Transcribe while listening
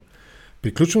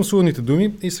Приключвам с уводните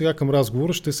думи и сега към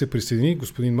разговора ще се присъедини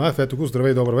господин Маев. Ето го,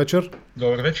 здравей, добър вечер.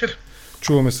 Добър вечер.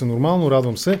 Чуваме се нормално,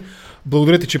 радвам се.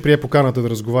 Благодаря ти, че прие поканата да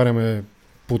разговаряме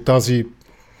по тази,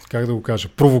 как да го кажа,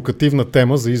 провокативна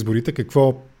тема за изборите.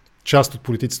 Какво част от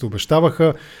политиците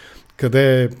обещаваха,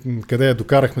 къде я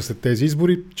докарахме след тези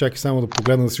избори. Чакай само да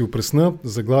погледна да си опресна.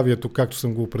 Заглавието, както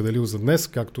съм го определил за днес,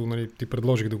 както ти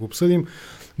предложих да го обсъдим.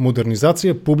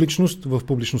 Модернизация, публичност. В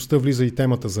публичността влиза и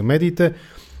темата за медиите.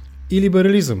 И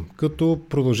либерализъм, като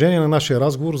продължение на нашия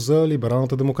разговор за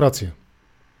либералната демокрация.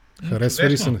 Харесва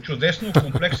ли се? Чудесно,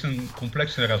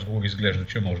 комплексен разговор изглежда,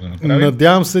 че може да направим.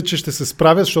 Надявам се, че ще се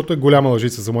справя, защото е голяма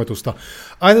лъжица за моите уста.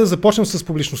 Айде да започнем с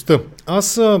публичността.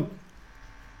 Аз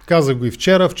казах го и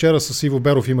вчера. Вчера с Иво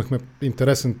Беров имахме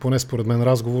интересен, поне според мен,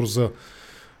 разговор за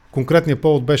конкретния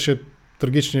повод беше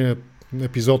трагичният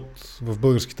епизод в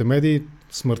българските медии,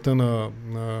 смъртта на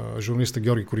журналиста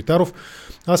Георги Коритаров.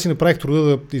 Аз си направих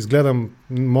труда да изгледам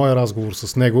моя разговор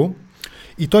с него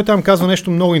и той там казва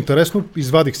нещо много интересно.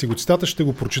 Извадих си го цитата, ще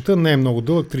го прочета, не е много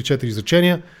дълъг, 3-4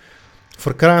 изречения.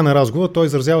 В края на разговора той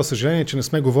изразява съжаление, че не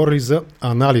сме говорили за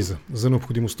анализа, за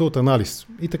необходимостта от анализ.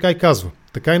 И така и казва.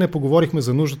 Така и не поговорихме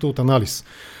за нуждата от анализ.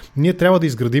 Ние трябва да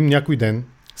изградим някой ден.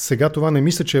 Сега това не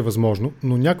мисля, че е възможно,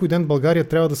 но някой ден България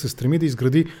трябва да се стреми да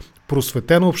изгради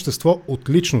просветено общество от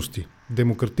личности,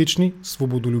 демократични,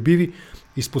 свободолюбиви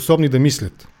и способни да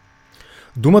мислят.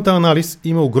 Думата анализ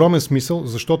има огромен смисъл,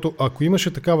 защото ако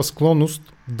имаше такава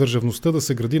склонност държавността да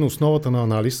се гради на основата на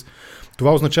анализ,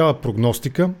 това означава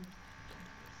прогностика,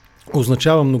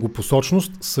 означава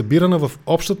многопосочност, събирана в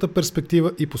общата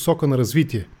перспектива и посока на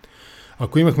развитие.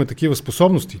 Ако имахме такива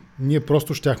способности, ние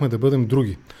просто щяхме да бъдем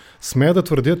други. Смея да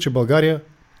твърдя,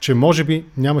 че може би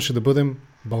нямаше да бъдем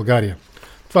България.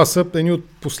 Това са едни от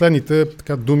последните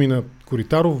думи на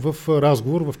Коритаров в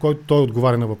разговор, в който той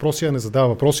отговаря на въпроси, а не задава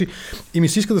въпроси. И ми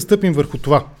се иска да стъпим върху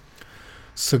това.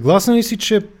 Съгласен ли си,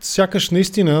 че сякаш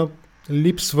наистина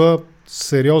липсва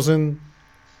сериозен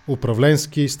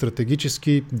управленски,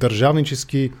 стратегически,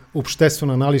 държавнически, обществен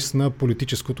анализ на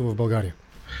политическото в България?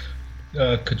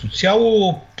 Като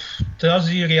цяло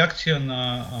тази реакция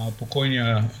на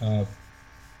покойния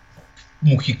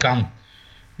Мухикан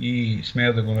и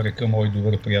смея да го нарека мой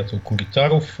добър приятел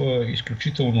Коритаров,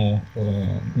 изключително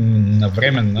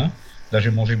навременна,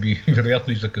 даже може би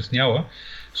вероятно и закъсняла,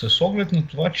 с оглед на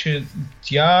това, че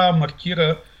тя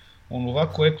маркира онова,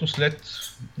 което след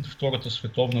Втората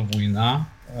световна война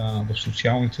в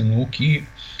социалните науки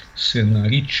се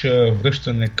нарича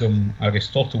връщане към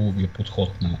Аристотеловия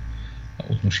подход на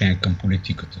отношение към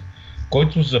политиката,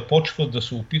 който започва да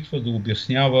се опитва да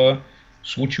обяснява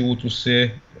случилото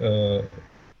се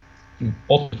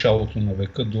от началото на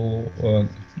века до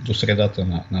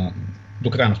средата до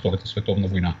края на Втората световна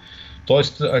война.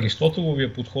 Тоест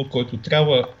Аристотеловия подход, който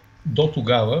трябва до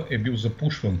тогава е бил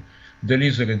запушван,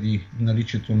 дали заради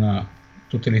наличието на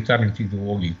тоталитарните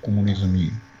идеологии, комунизъм и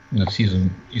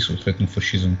нацизъм и съответно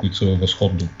фашизъм, които са във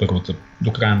възход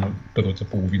до края на първата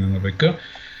половина на века,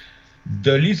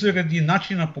 дали заради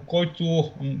начина по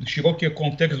който, широкия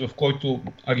контекст, в който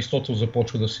Аристотел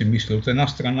започва да се мисли. От една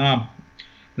страна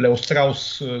Лео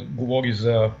Страус говори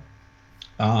за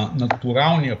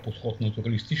натуралния подход,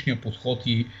 натуралистичния подход,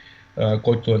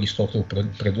 който Аристотел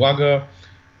предлага.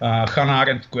 Хана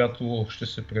Арендт, която ще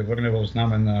се превърне в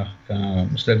знаме на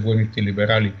следвойните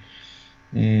либерали.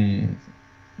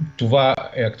 Това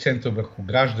е акцента върху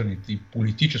гражданите и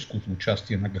политическото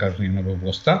участие на гражданина във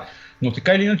властта, но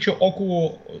така или иначе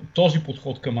около този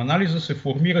подход към анализа се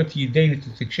формират и идейните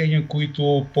течения,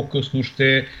 които по-късно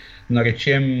ще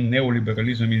наречем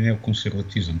неолиберализъм и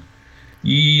неоконсерватизъм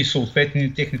и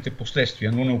съответни техните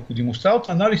последствия. Но необходимостта от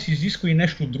анализ изисква и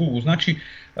нещо друго. Значи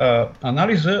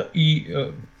анализа и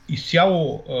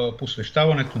изцяло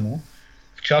посвещаването му,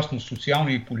 в частност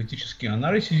социалния и политически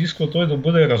анализ, изисква той да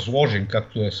бъде разложен,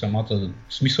 както е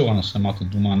смисъла на самата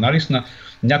дума анализ, на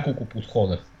няколко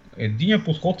подхода. Единият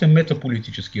подход е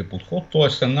метаполитическия подход,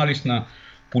 т.е. анализ на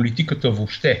политиката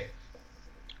въобще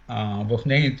в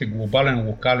нейните глобален,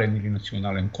 локален или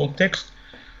национален контекст.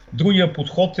 Другия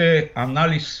подход е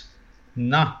анализ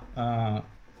на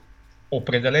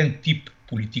определен тип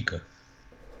политика,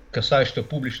 касаеща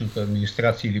публичната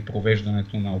администрация или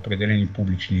провеждането на определени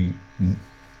публични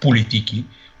политики,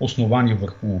 основани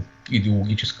върху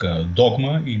идеологическа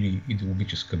догма или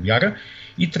идеологическа вяра.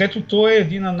 И третото е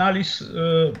един анализ,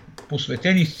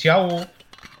 посветен изцяло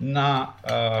на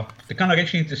така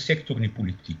наречените секторни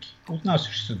политики,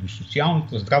 отнасящи се до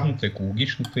социалната, здравната,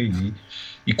 екологичната или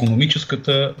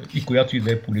икономическата и която и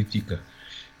да е политика.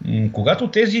 Когато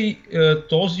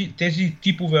тези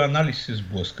типове анализ се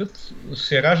сблъскат,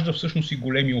 се ражда всъщност и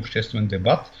големи обществен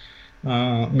дебат,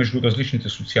 между различните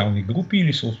социални групи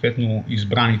или съответно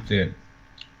избраните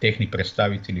техни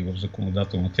представители в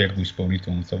законодателната и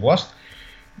изпълнителната власт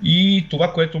и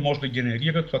това, което може да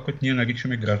генерира, това, което ние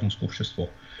наричаме гражданско общество.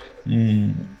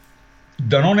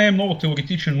 Дано не е много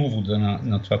теоретичен увода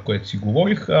на това, което си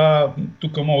говорих,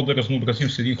 тук мога да разнообразим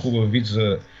с един хубав вид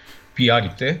за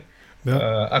пиарите.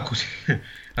 Да.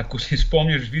 Ако си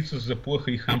спомняш вица за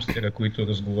Плъха и хамстера, които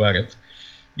разговарят,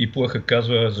 и Плъха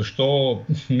казва, защо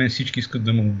мен всички искат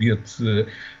да ме убият,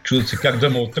 чудят се как да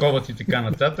ме отроват и така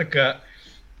нататък,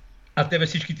 а тебе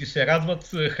всички ти се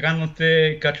радват, хранят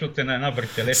те, качват те на една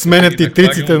въртележка. Сменят ти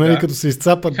триците, нали, като се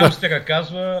изцапат. Хамстера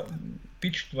казва,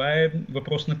 пич, това е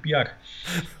въпрос на пиар.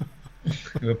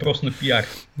 Въпрос на пиар.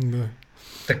 Да.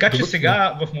 Така че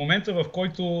сега, в момента, в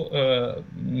който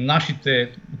нашите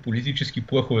политически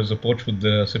плъхове започват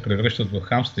да се превръщат в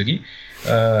хамстери,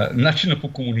 начинът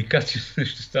по комуникация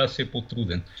ще става все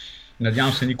по-труден.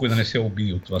 Надявам се никой да не се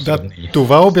обиди от това сравнение.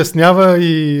 Това обяснява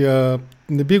и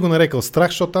не би го нарекал страх,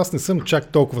 защото аз не съм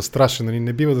чак толкова страшен, нали?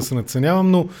 Не бива да се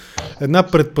надценявам, но една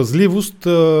предпазливост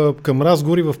към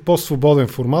разговори в по-свободен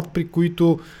формат, при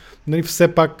които нали,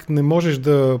 все пак не можеш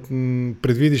да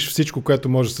предвидиш всичко, което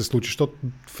може да се случи, защото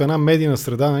в една медийна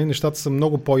среда нали, нещата са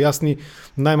много по-ясни,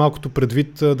 най-малкото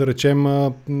предвид, да речем,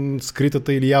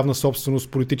 скритата или явна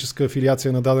собственост, политическа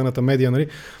афилиация на дадената медия. Нали.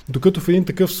 Докато в един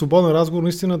такъв свободен разговор,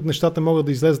 наистина нещата могат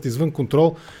да излезат извън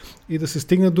контрол и да се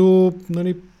стигне до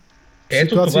нали,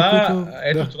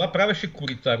 това правеше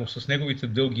Коритаров с неговите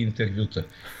дълги интервюта.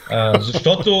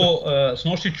 Защото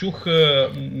снощи чух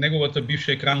неговата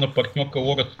бивша екранна партньорка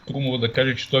Лора Крумова да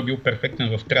каже, че той е бил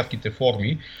перфектен в кратките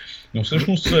форми, но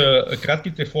всъщност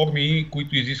кратките форми,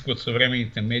 които изискват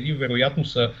съвременните медии, вероятно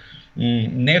са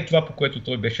не е това, по което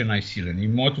той беше най-силен. И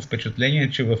моето впечатление е,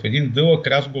 че в един дълъг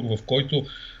разговор, в който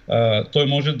той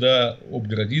може да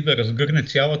обгради, да разгърне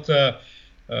цялата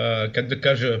как да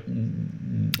кажа...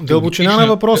 Дълбочина на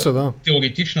въпроса, да.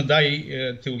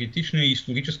 Теоретична и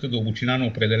историческа дълбочина на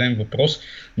определен въпрос.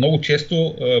 Много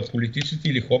често политиците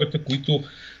или хората, които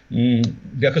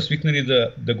бяха свикнали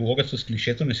да говорят с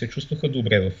клишета, не се чувстваха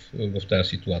добре в тази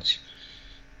ситуация.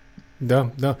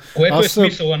 Да. Което е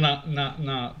смисъла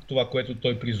на това, което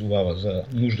той призовава за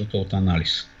нуждата от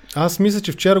анализ. Аз мисля,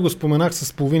 че вчера го споменах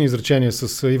с половин изречение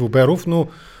с Иво Беров, но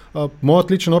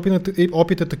моят личен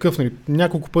опит е такъв. Нали.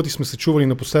 Няколко пъти сме се чували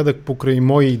напоследък покрай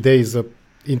мои идеи за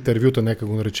интервюта, нека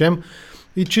го наречем,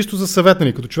 и чисто за съвет,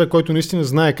 нали, като човек, който наистина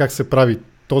знае как се прави,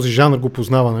 този жанр го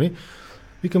познава, нали.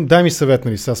 Викам, дай ми съвет,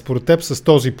 нали, сега според теб с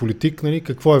този политик, нали,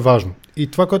 какво е важно. И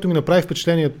това, което ми направи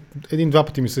впечатление, един-два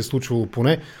пъти ми се е случвало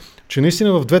поне, че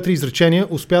наистина в 2-3 изречения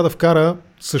успя да вкара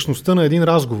същността на един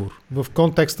разговор в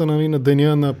контекста на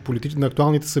деня, на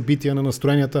актуалните събития, на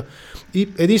настроенията. И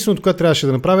единственото, което трябваше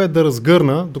да направя е да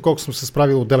разгърна, доколко съм се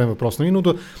справил отделен въпрос, но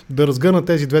да разгърна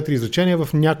тези 2-3 изречения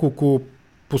в няколко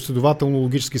последователно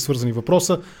логически свързани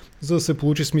въпроса, за да се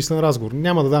получи смислен разговор.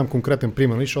 Няма да дам конкретен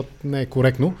пример, защото не е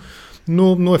коректно,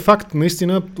 но е факт,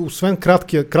 наистина, освен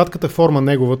кратката форма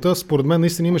неговата, според мен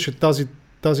наистина имаше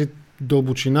тази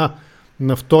дълбочина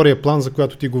на втория план, за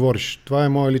която ти говориш. Това е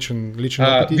моя личен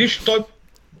опит. Виж,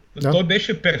 той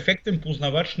беше перфектен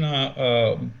познавач на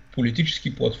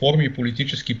политически платформи и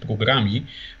политически програми.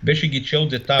 Беше ги чел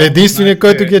детайлно. Единственият,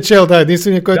 който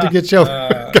ги е чел,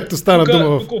 както стана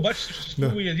дума. Тук обаче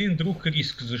съществува и един друг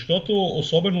риск, защото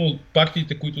особено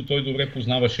партиите, които той добре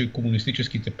познаваше,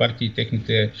 комунистическите партии и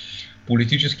техните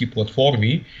политически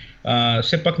платформи,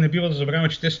 все пак не бива да забравяме,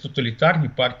 че те са тоталитарни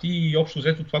партии и общо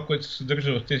взето това, което се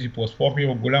съдържа в тези платформи,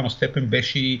 в голяма степен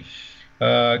беше и,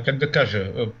 как да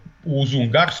кажа,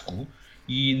 лозунгарско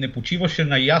и не почиваше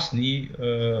на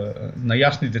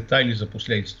ясни детайли за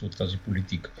последиците от тази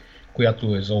политика,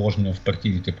 която е заложена в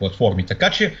партийните платформи. Така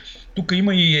че тук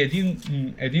има и един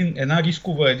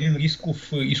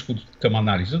рисков изход към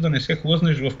анализа, да не се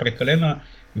хлъзнеш в прекалена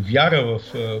вяра в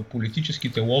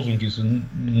политическите лозунги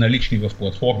налични в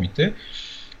платформите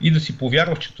и да си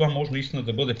повярваш, че това може наистина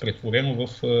да бъде претворено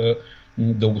в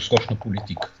дългосрочна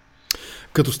политика.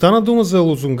 Като стана дума за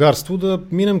лозунгарство, да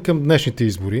минем към днешните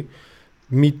избори.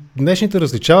 Днешните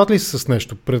различават ли се с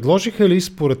нещо? Предложиха ли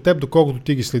според теб, доколкото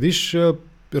ти ги следиш,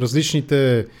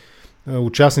 различните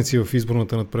участници в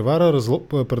изборната надпревара,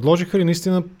 предложиха ли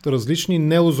наистина различни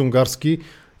нелозунгарски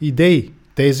идеи,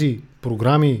 тези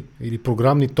програми или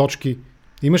програмни точки?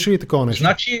 Имаше ли такова нещо?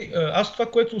 Значи, аз това,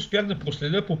 което успях да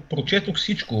проследя, прочетох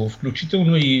всичко,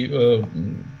 включително и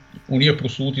уния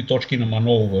прословути точки на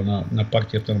Манолова, на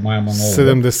партията на Мая Манолова.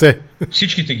 70.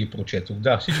 Всичките ги прочетох,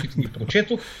 всичките ги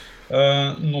прочетох,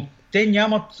 но те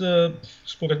нямат,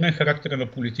 според мен, характера на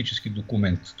политически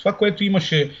документ. Това, което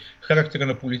имаше характера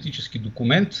на политически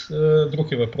документ,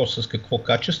 друг е въпрос с какво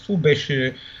качество,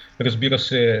 беше, разбира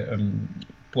се,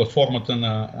 платформата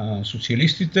на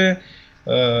социалистите,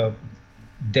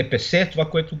 ДПС, това,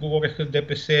 което говореха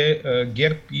ДПС,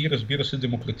 ГЕРБ и, разбира се,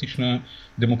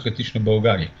 демократична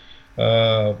България.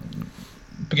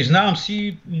 Признавам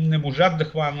си, не можах да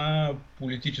хвана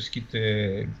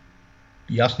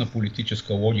ясна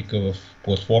политическа логика в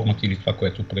платформата или това,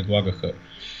 което предлагаха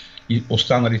и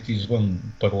останалите извън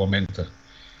парламента.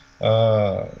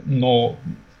 Но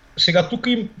сега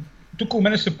тук у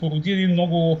мене се породи един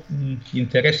много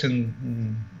интересен,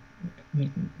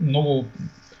 много,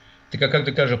 така как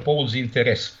да кажа, повод за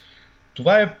интерес.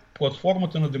 Това е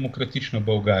платформата на демократична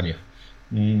България.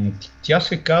 Тя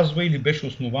се казва или беше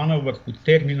основана върху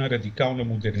термина радикална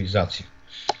модернизация.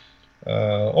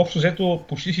 Общо взето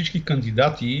почти всички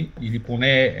кандидати, или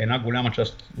поне една голяма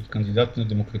част от кандидатите на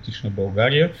демократична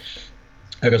България,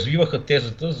 развиваха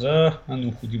тезата за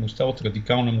необходимостта от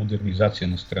радикална модернизация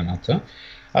на страната.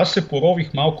 Аз се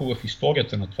порових малко в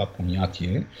историята на това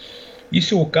понятие и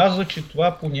се оказа, че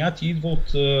това понятие идва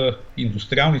от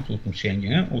индустриалните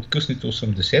отношения, от късните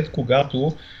 80,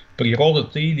 когато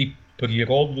природата или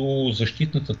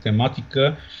природозащитната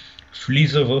тематика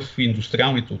влиза в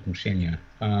индустриалните отношения.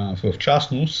 В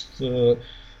частност,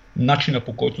 начина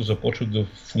по който започва да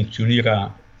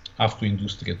функционира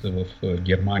автоиндустрията в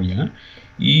Германия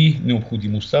и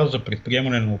необходимостта за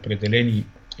предприемане на определени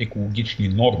екологични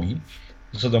норми,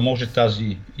 за да може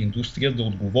тази индустрия да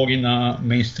отговори на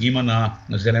мейнстрима на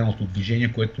зеленото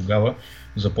движение, което тогава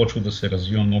започва да се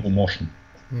развива много мощно.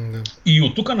 И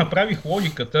от тук направих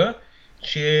логиката,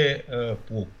 че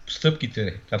по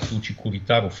стъпките, както учи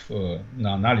Коритаров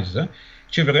на анализа,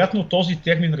 че вероятно този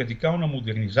термин радикална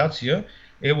модернизация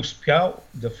е успял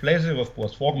да влезе в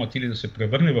платформата или да се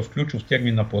превърне в ключов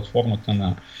термин на платформата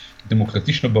на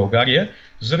демократична България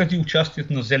заради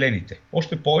участието на зелените.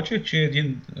 Още повече, че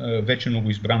един вече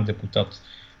новоизбран депутат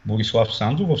Борислав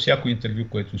Сандов във всяко интервю,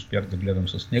 което успях да гледам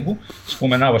с него,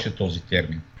 споменаваше този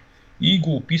термин. И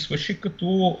го описваше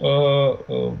като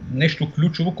нещо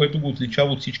ключово, което го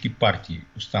отличава от всички партии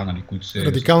останали, които се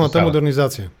радикалната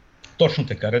модернизация. Точно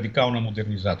така, радикална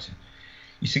модернизация.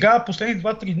 И сега, последни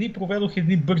 2-3 дни проведох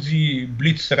едни бързи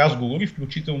блиц разговори,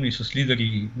 включително и с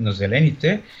лидери на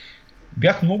зелените.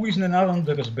 Бях много изненадан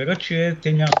да разбера, че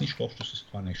те нямат нищо общо с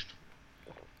това нещо.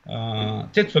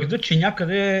 Те твърдят, че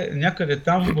някъде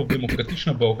там в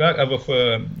демократична България, в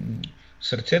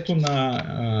сърцето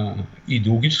на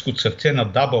идеологическото сърце на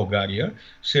Да, България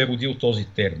се е родил този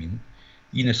термин.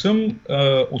 И не съм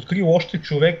открил още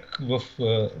човек в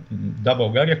Да,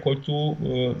 България, който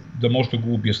да може да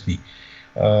го обясни.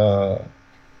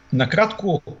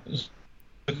 Накратко,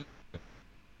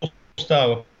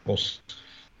 става въпрос.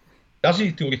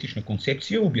 Тази теоретична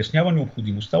концепция обяснява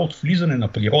необходимостта от влизане на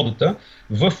природата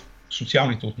в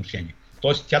социалните отношения.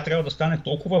 Тоест, тя трябва да стане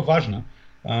толкова важна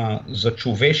за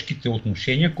човешките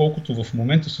отношения, колкото в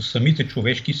момента са самите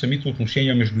човешки и самите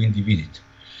отношения между индивидите.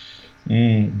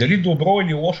 Дали добро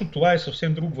или лошо, това е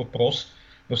съвсем друг въпрос.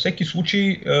 Във всеки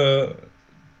случай,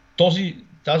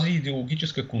 тази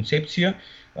идеологическа концепция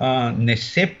не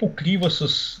се покрива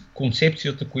с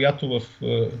концепцията, която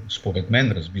според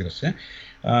мен, разбира се,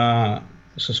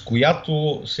 с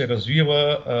която се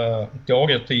развива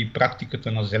теорията и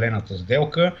практиката на зелената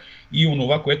сделка и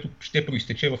онова, което ще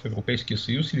проистече в Европейския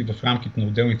съюз или в рамките на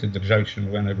отделните държави,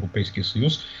 членове на Европейския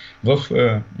съюз в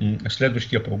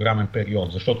следващия програмен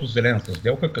период. Защото зелената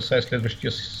сделка касае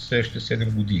следващите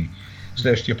 7 години,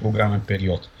 следващия програмен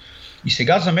период. И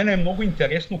сега за мен е много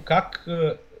интересно как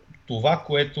това,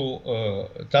 което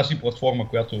тази платформа,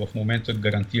 която в момента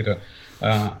гарантира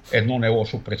едно не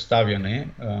лошо представяне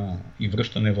и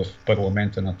връщане в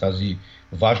парламента на тази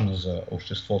важна за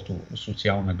обществото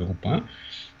социална група,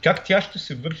 как тя ще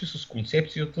се върши с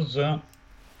концепцията,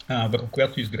 върху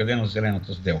която е изградена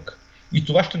зелената сделка. И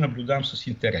това ще наблюдавам с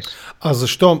интерес. А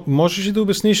защо? Можеш ли да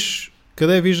обясниш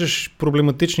къде виждаш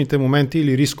проблематичните моменти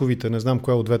или рисковите? Не знам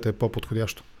кое от двете е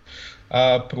по-подходящо.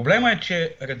 Проблема е,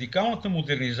 че радикалната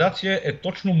модернизация е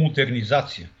точно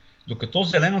модернизация, докато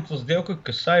зелената сделка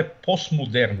касае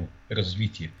постмодерно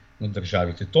развитие на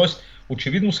държавите. Тоест,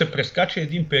 очевидно се прескача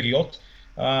един период.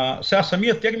 Сега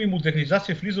самият термин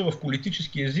модернизация влиза в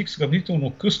политически език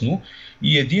сравнително късно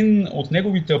и един от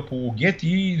неговите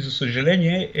апологети, за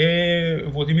съжаление, е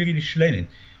Владимир Илич Ленин.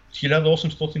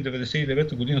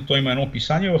 1899 година той има едно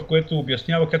писание, в което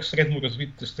обяснява как средно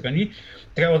развитите страни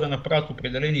трябва да направят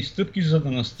определени стъпки, за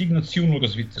да настигнат силно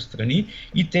развитите страни,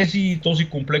 и този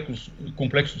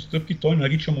комплекс от стъпки той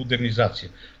нарича модернизация.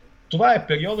 Това е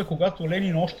периода, когато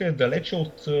Ленин още е далече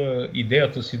от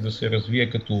идеята си да се развие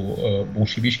като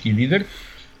болшевишки лидер.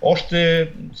 Още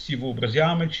си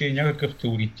въобразяваме, че е някакъв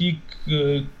теоретик,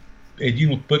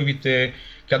 един от първите,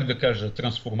 как да кажа,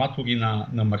 трансформатори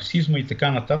на марксизма и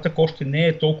така нататък. Още не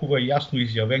е толкова ясно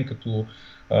изявен като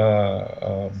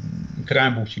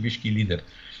краен болшевишки лидер.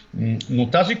 Но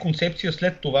тази концепция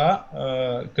след това,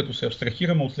 като се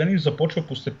абстрахираме от Ленин, започва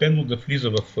постепенно да влиза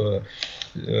в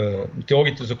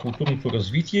теориите за културното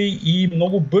развитие и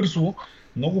много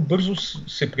бързо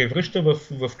се превръща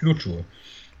в ключова.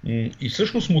 И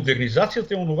всъщност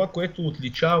модернизацията е онова, което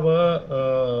отличава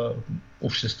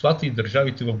обществата и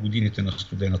държавите в годините на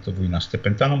студената война.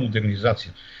 Степента на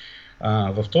модернизация.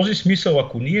 В този смисъл,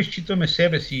 ако ние считаме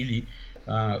себе си или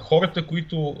хората,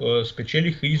 които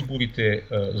спечелиха изборите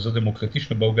за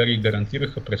демократична България и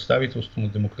гарантираха представителство на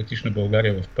демократична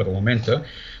България в парламента,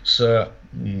 са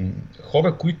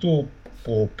хора, които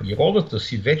по природата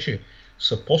си вече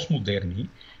са постмодерни.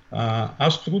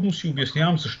 Аз трудно си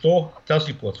обяснявам защо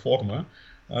тази платформа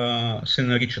се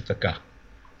нарича така.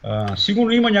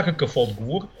 Сигурно има някакъв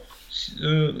отговор.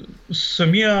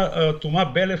 Самия Тома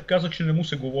Белев каза, че не му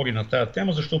се говори на тая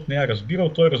тема, защото не я разбирал.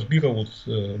 Той е разбирал от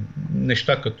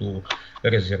неща като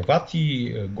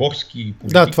резервати, горски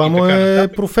политики. Да, това му е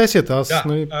нататък. Професията.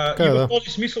 И в този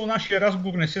смисъл нашия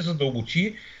разговор не се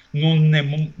задълбочи, но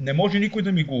не може никой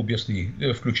да ми го обясни.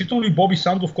 Включително и Боби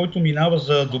Сандов, който минава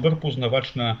за добър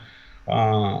познавач на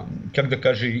как да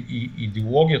кажа,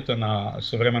 идеологията на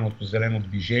съвременното зелено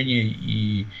движение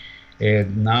и е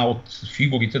една от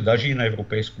фигурите, даже и на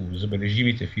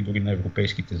забележимите фигури на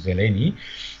европейските зелени.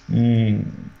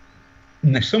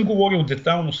 Не съм говорил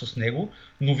детайлно с него,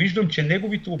 но виждам, че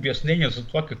неговите обяснения за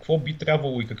това какво би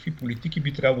трябвало и какви политики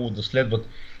би трябвало да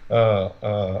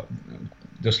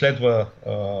следва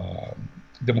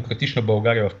демократична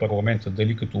България в парламента,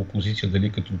 дали като опозиция, дали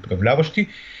като управляващи,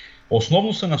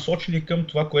 основно са насочени към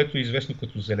това, което е известно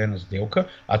като зелена сделка,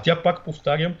 а тя, пак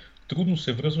повтарям, трудно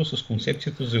се връзва с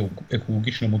концепцията за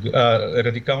екологична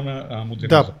радикална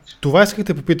модернизация. Да, това исках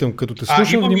да попитам, като те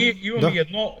слушам... Имам и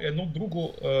едно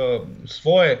друго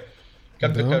свое,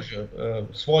 как да кажа,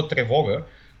 своя тревога.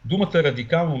 Думата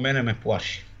радикално мене ме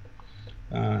плаши.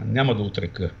 Няма да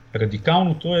отрека.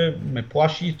 Радикалното ме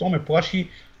плаши, и то ме плаши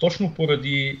точно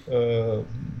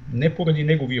не поради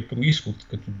неговия произход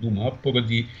като дума, а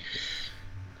поради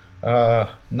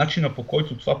начина, по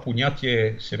който това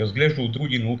понятие се разглежда от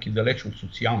други науки, далече от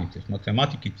социалните. В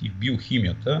математиките и в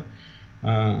биохимията,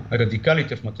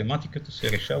 радикалите в математиката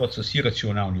се решават с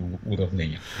ирационални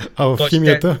уравнения. А в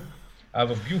химията?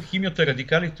 В биохимията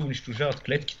радикалите унищожават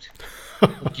клетките,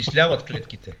 окисляват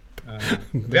клетките.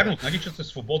 Вярно, наричат се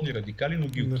свободни радикали, но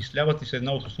ги окисляват и са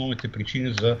една от основните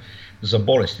причини за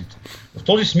болестите. В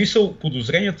този смисъл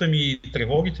подозренията ми и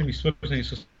тревогите ми, свързани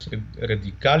с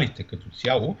радикалите като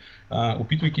цяло,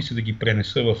 опитвайки се да ги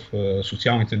пренеса в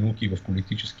социалните науки и в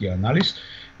политическия анализ,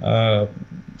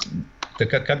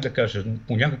 така, как да кажа,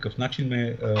 по някакъв начин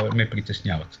ме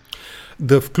притесняват.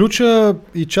 Да включа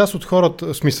и част от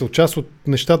хората, част от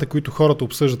нещата, които хората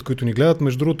обсъждат, които ни гледат.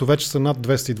 Между другото, вече са над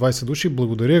 220 души.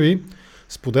 Благодаря ви.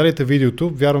 Споделяйте видеото.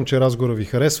 Вярвам, че разговора ви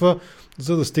харесва.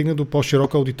 За да стигне до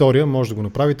по-широка аудитория, може да го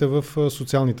направите в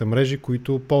социалните мрежи,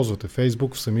 които ползвате.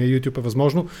 Facebook, в самия YouTube е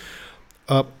възможно.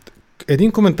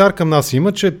 Един коментар към нас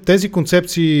има, че тези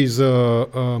концепции за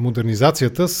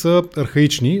модернизацията са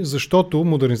архаични, защото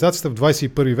модернизацията в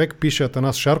 21 век, пише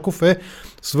Атанас Шарков, е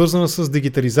свързана с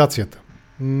дигитализацията.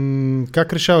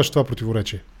 Как решаваш това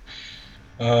противоречие?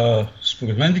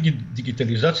 Според мен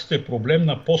дигитализацията е проблем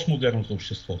на постмодерното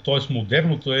общество. Тоест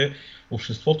модерното е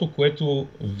обществото, което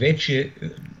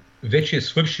вече е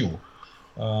свършило.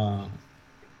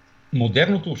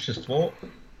 Модерното общество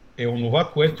е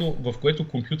онова, в което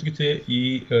компютрите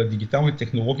и дигитални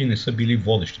технологии не са били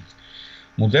водещите.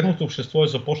 Модерното общество е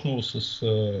започнало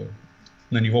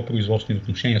на ниво производствени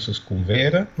отношения с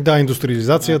конвейера. Да,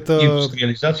 индустриализация и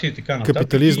така нататък.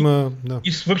 Капитализма.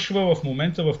 И свършва в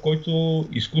момента, в който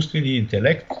изкуственият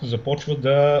интелект започва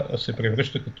да се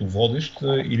превръща като водещ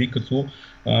или като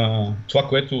това,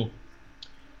 което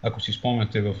ако си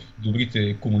спомняте, в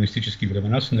добрите комунистически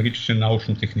времена се наричаше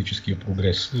научно-техническия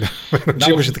прогрес.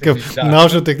 Имаше такъв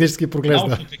научно-технически прогрес.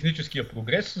 Научно-техническия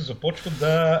прогрес започва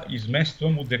да измества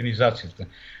модернизацията.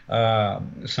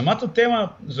 Самата тема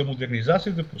за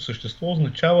модернизацията по същество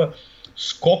означава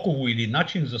скоково или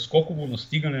начин за скоково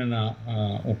настигане на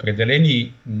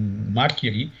определени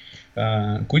маркери,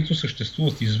 които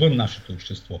съществуват извън нашето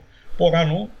общество.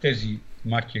 По-рано тези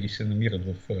маркери се намират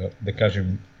в, да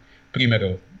кажем,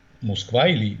 примера Москва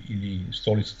или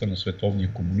столицата на световния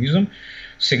комунизъм.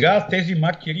 Сега тези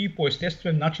маркери по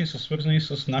естествен начин са свързани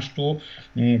с нашата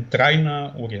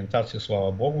трайна ориентация,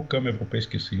 слава Богу, към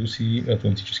Европейския съюз и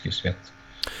Атлантическия свят.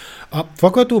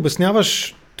 Това, което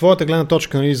обясняваш, твоята гледна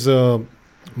точка, нали, за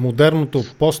модерното,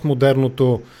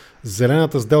 постмодерното,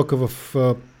 зелената сделка в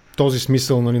този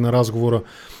смисъл, нали, на разговора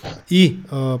и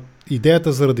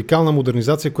идеята за радикална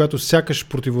модернизация, която сякаш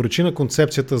противоречи на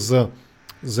концепцията за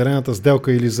зелената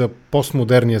сделка или за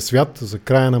постмодерния свят, за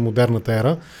края на модерната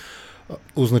ера,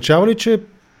 означава ли, че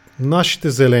нашите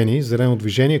зелено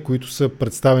движение, които са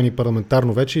представени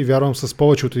парламентарно вече и вярвам с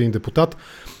повече от един депутат,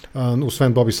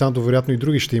 освен Боби Сандов, вероятно и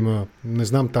други ще има, не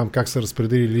знам там как са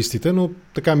разпределили листите, но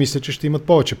така мисля, че ще имат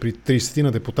повече. При 30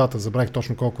 на депутата, забравих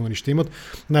точно колко, нали, ще имат,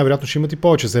 най-вероятно ще имат и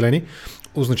повече зелени.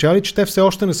 Означава ли, че те все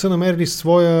още не са намерили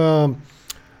своя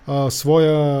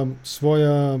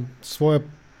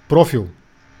профил?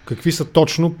 Какви са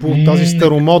точно по тази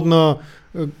старомодна,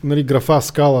 нали, графа,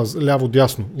 скала,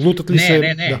 ляво-дясно? Лутат ли се?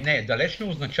 Не, далеч не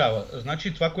означава.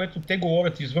 Значи това, което те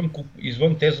говорят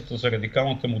извън тезата за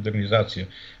радикалната модернизация,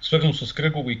 свързано с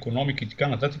кръгова икономика и така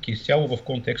нататък, е изцяло в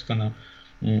контекста на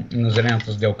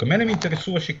зелената сделка. Мене ми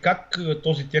интересуваше как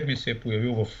този термин се е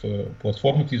появил в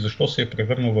платформата и защо се е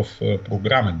превърнал в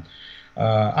програмен.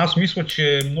 Аз мисля,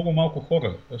 че много малко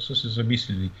хора са се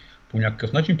замислили по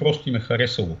някакъв начин, просто им е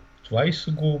харесало това и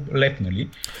са го лепнали,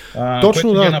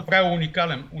 което ги е направило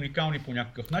уникални по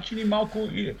някакъв начин и малко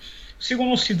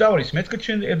сигурно си давали сметка,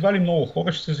 че едва ли много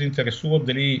хора ще се заинтересуват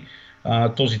дали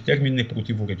този термин не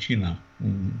противоречи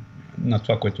на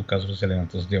това, което казва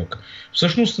зелената сделка.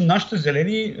 Всъщност нашите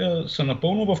зелени са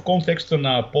напълно в контекста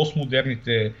на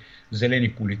постмодерните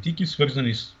зелени политики,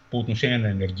 свързани по отношение на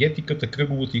енергетиката,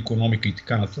 кръговата икономика и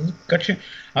така нататък. Така че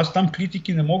аз там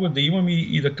критики не мога да имам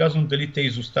и да казвам дали те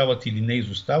изостават или не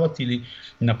изостават, или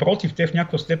напротив, те в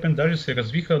някаква степен даже се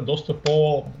развиха доста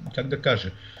по, как да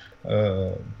кажа,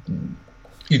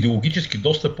 идеологически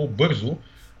доста по-бързо.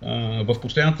 В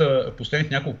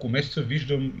последните няколко месеца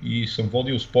виждам и съм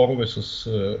водил спорове с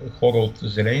хора от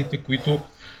зелените, които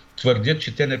твърдят,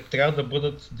 че те не трябва да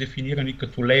бъдат дефинирани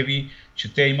като леви,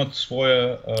 че те имат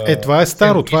своя... това е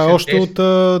старо. Това е още от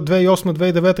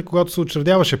 2008-2009, когато се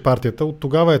учредяваше партията. От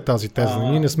тогава е тази теза.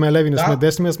 Ние не сме леви, не сме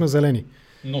десни, а сме зелени.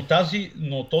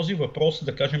 Но този въпрос,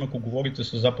 да кажем, ако говорите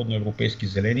с западноевропейски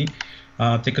зелени,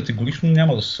 те категорично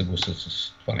няма да се съгласят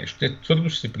с това нещо. Те твърдо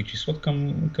ще се причисват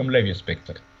към левия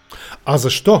спектър. А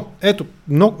защо? Ето,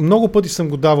 много пъти съм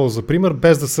го давал за пример,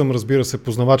 без да съм, разбира се,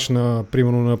 познавач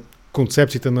примерно на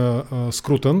концепциите на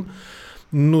Скрутън,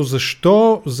 но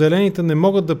защо зелените не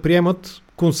могат да приемат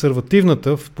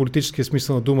консервативната, в политическия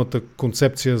смисъл на думата,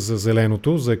 концепция за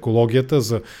зеленото, за екологията,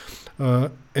 за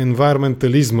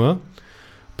енвайрментализма?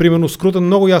 Примерно Скрутън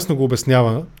много ясно го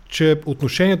обяснява, че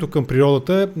отношението към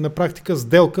природата е на практика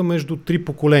сделка между 3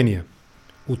 поколения.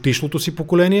 Отишлото си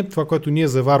поколение, това, което ние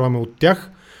заварваме от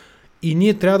тях, и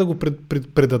ние трябва да го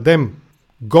предадем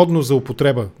годно за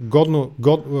употреба,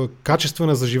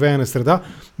 качествена за живеене среда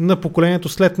на поколението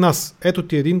след нас. Ето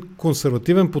ти един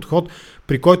консервативен подход,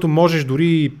 при който можеш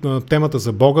дори темата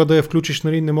за Бога да я включиш,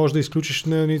 нали, не можеш да изключиш,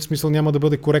 нали, в смисъл няма да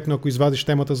бъде коректно, ако извадиш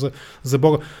темата за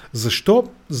Бога. Защо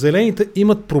зелените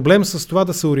имат проблем с това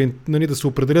да се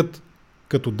определят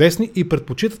като десни и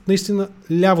предпочитат наистина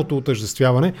лявото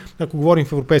отъждествяване, ако говорим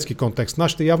в европейски контекст?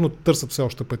 Нашите явно търсят все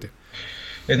още пътя.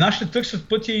 Ще търсят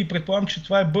пътя и предполагам, че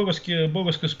това е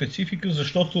българска специфика,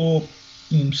 защото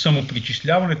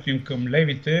самопричисляването им към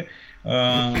левите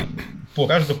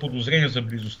поражда подозрение за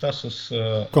близостта с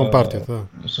Компартията.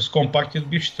 С Компартията,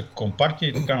 бившата Компартия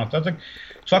и така нататък.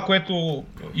 Това, което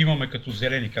имаме като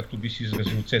зелени, както би си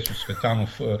изразил Цецо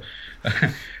Светанов,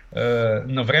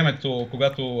 на времето,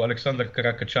 когато Александър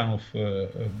Каракачанов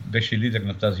беше лидер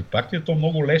на тази партия, то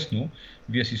много лесно,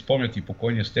 вие си спомняте и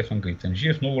покойния Стефан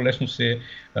Гайтанджиев, много лесно се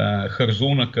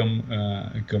хързулна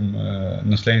към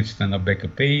наследниците на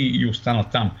БКП и остана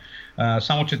там.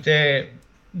 Само че те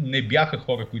не бяха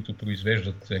хора, които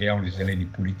произвеждат реални зелени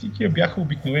политики, а бяха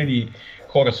обикновени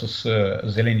хора с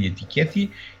зелени етикети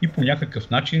и по някакъв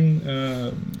начин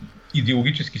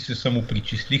идеологически се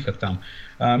самопричислиха там.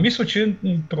 Мисля, че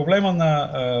проблема на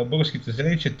българските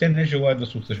зелени, че те не желаят да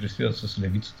се отъждествят с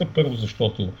левицата. Първо,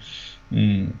 защото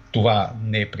това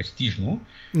не е престижно.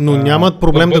 Но нямат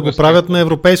проблем да го правят на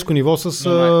европейско ниво с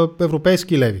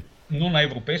европейски леви. Но на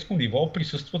европейско ниво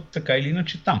присъстват така или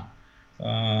иначе там.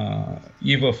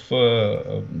 И в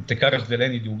така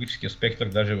разделен идеологическия спектър,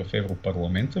 даже в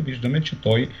Европарламента, виждаме, че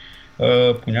той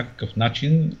по някакъв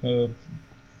начин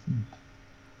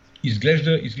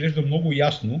изглежда много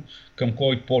ясно към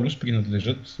кой полюс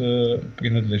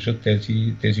принадлежат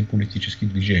тези политически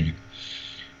движения.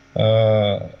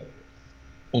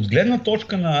 От гледна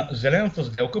точка на зелената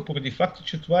сделка, поради факта,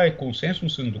 че това е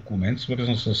консенсусен документ,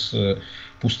 свързан с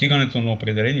постигането на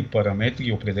определени параметри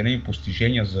и определени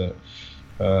постижения за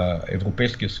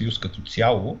Европейския съюз като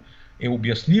цяло, е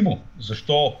обяснимо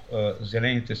защо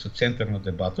зелените са център на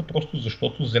дебата, просто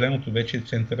защото зеленото вече е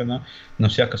центъра на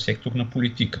всяка секторна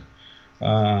политика.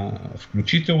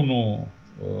 Включително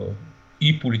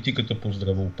и политиката по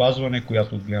здравеопазване,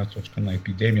 която от гледна точка на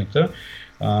епидемията,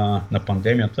 на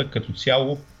пандемията, като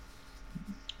цяло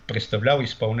представлява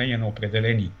изпълнение на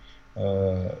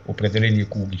определени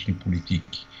екологични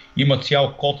политики. Има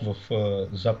цял код в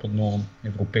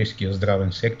западноевропейския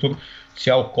здравен сектор,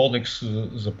 цял кодекс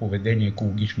за поведение,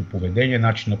 екологично поведение,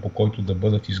 начина по който да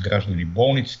бъдат изграждани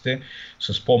болниците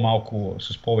с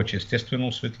повече естествено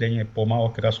осветление,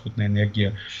 по-малък разход на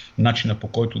енергия, начина по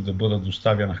който да бъдат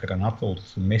доставяна храната от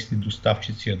местни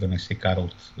доставчици, а да не се кара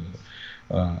от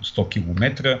 100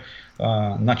 км,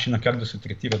 начина как да се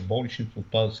третират болничните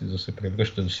отпадъци, да се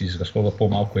превръща, да се изразходва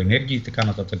по-малко енергия и така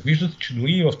нататък. Виждате, че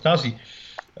дори и в тази,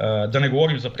 да не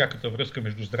говорим за пряката връзка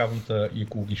между здравната и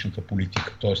екологичната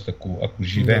политика, т.е. ако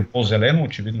живеем по-зелено,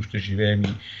 очевидно ще живеем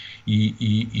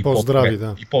и по-здрави,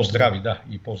 и по-здрави,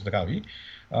 и по-здрави.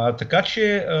 Така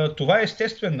че това е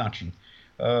естествен начин.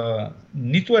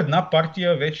 Нито една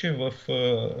партия вече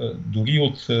дори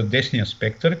от десния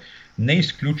спектър не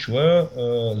изключва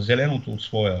зеленото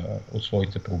от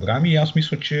своите програми и аз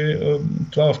мисля, че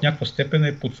това в някаква степен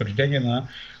е потвърждение на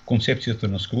концепцията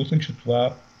на Скрутен, че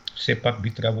това все пак би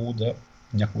трябвало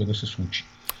някога да се случи.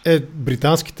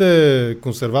 Британските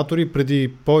консерватори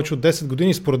преди повече от 10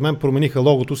 години според мен промениха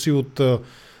логото си от,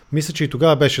 мисля, че и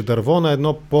тогава беше дърво, на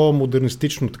едно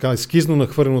по-модернистично, така ескизно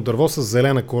нахвърлено дърво с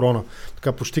зелена корона.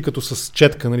 Така почти като с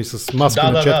четка, с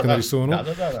маска на четка нарисувано.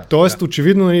 Тоест,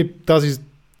 очевидно,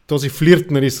 този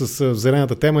флирт с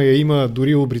зелената тема я има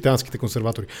дори у британските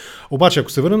консерватори. Обаче,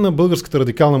 ако се върнем на българската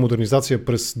радикална модернизация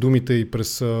през думите и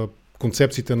през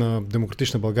концепциите на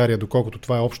Демократична България, доколкото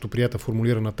това е общо приета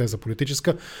формулирана теза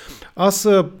политическа, аз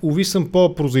съм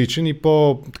по-прозаичен и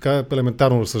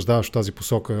по-елементарно разсъждаващ в тази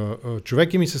посока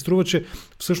човек и ми се струва, че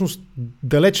всъщност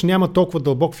далеч няма толкова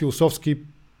дълбок философски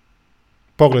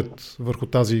поглед върху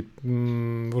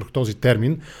този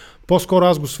термин. По-скоро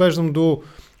аз го свеждам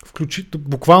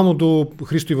буквално до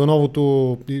Христо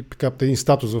Ивановото един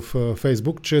статус в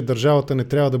Фейсбук, че държавата не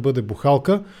трябва да бъде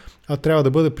бухалка, а трябва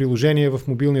да бъде приложение в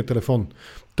мобилния телефон.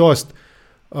 Тоест,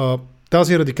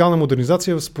 тази радикална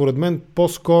модернизация според мен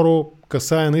по-скоро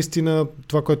касае наистина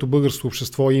това, което българското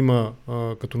общество има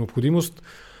като необходимост.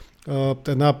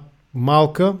 Една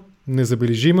малка,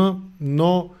 незабележима,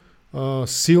 но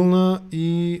силна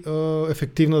и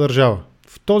ефективна държава.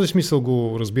 В този смисъл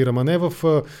го разбирам, а не в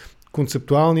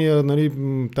концептуалния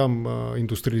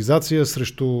индустриализация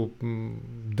срещу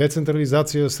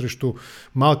децентрализация, срещу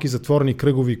малки затворени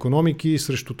кръгови икономики,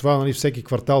 срещу това всеки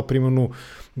квартал, примерно,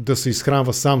 да се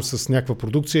изхранва сам с някаква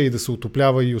продукция и да се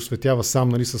отоплява и осветява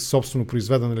сам с собствено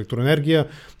произведена електроенергия,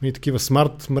 такива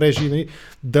смарт мрежи.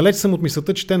 Далеч съм от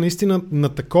мисълта, че те наистина на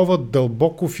такова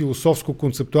дълбоко философско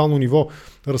концептуално ниво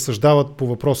разсъждават по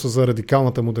въпроса за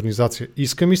радикалната модернизация.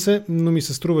 Иска ми се, но ми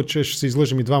се струва, че ще се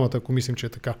излъжем и двамата, ако мислим, че е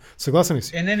така. Съгласен ли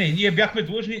си? Не, ние бяхме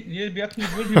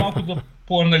длъжни малко да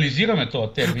поанализираме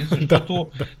този термин,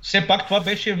 защото все пак това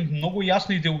беше много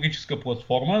ясна идеологическа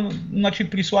платформа. Значи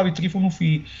при Слави Трифонов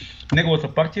и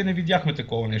неговата партия не видяхме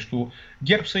такова нещо.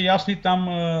 ГЕРБ са ясни, там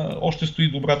още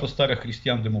стои добрата стара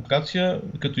християн-демокрация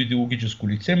като идеологическо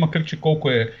лице, макар че колко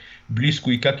е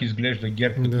близко и как изглежда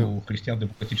ГЕРБ като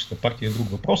християн-демократическа партия е друг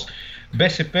въпрос.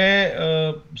 БСП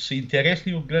са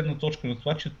интересни от гледна точка на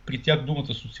това, че при тях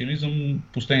думата социализъм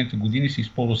последните години се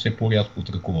използва все по-рядко от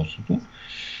ръководството.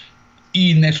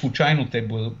 И не случайно те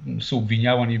са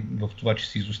обвинявани в това, че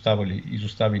са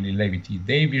изоставили левите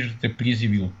идеи. Виждате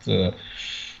призиви от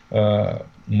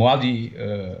млади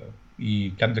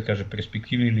и,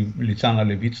 перспективни лица на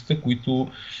левицата,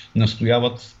 които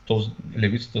настояват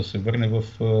левицата да се върне в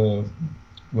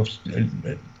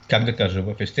как да кажа,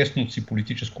 в естественото си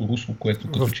политическо русло, което...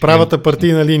 В правата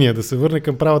партийна линия, да се върне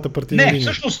към правата партийна линия. Не,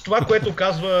 всъщност това, което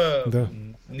казва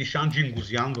Нишан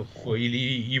Джингузян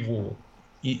или Иво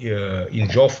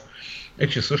Инджов, е,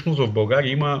 че всъщност в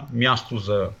България има място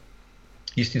за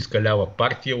истинска лява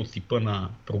партия от типа на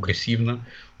прогресивна,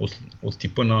 от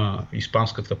типа на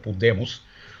испанската Подемос.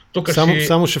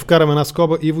 Само ще вкарам една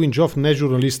скоба. Иво Инджов не е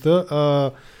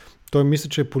журналиста, той мисля,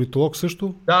 че е политолог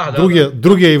също.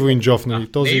 Другия Иво Инджов,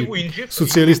 нали? Този Иво Инджев,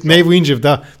 социалист. Не Иво Инджев,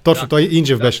 да. Точно, той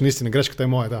Инджев беше, наистина. Грешката е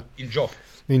моя, да.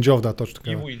 Инджов, да, точно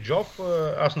така. Иво Инджов,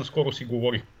 аз наскоро си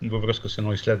говорих във връзка с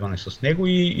едно изследване с него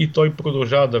и той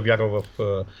продължава да вярва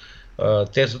в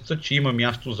тезата, че има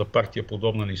място за партия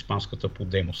подобна на испанската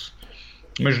Подемос.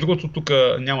 Между другото, тук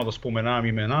няма да споменавам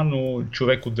имена, но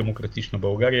човек от Демократична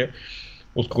България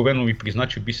откровено ми призна,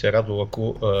 че би се радвал,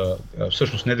 ако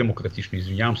всъщност не Демократично,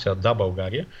 извинявам се, Да,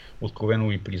 България, откровено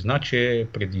ми призна, че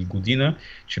преди година,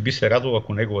 че би се радвал,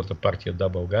 ако неговата партия Да,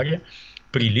 България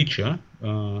прилича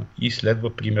и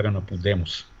следва примера на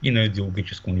Подемос и на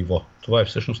идеологическо ниво. Това е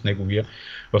всъщност неговия.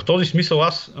 В този смисъл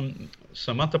аз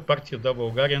самата партия Да,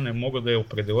 България не мога да я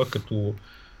определя като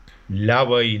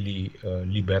лява или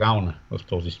либерална в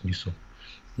този смисъл.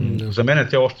 За мен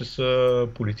те още са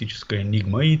политическа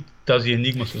енигма и тази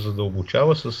енигма се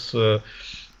задълбочава с,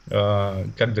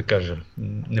 как да кажа,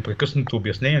 непрекъснато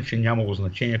обяснение, че нямало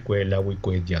значение кое е ляво и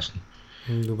кое е дясно.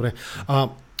 Добре.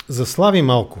 За Слави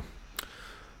малко.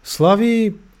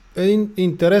 Слави е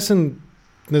интересен,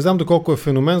 не знам доколко е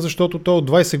феномен, защото той от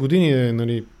 20 години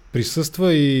нали,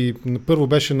 присъства и първо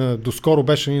доскоро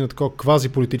беше на такова квази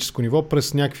политическо ниво,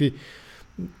 през някакви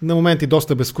на моменти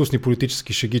доста безвкусни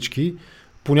политически шегички,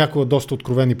 понякога доста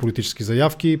откровени политически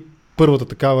заявки. Първата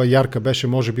такава ярка беше,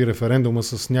 може би, референдума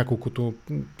с няколкото,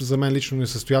 за мен лично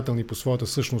несъстоятелни по своята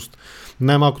същност.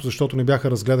 Най-малкото, защото не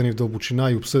бяха разгледани в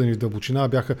дълбочина и обсъдени в дълбочина,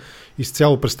 бяха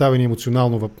изцяло представени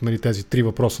емоционално в нали, тези 3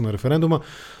 въпроса на референдума.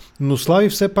 Но Слави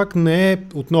все пак не е,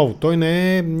 отново, той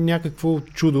не е някакво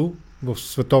чудо в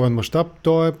световен мащаб.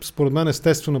 Той е, според мен,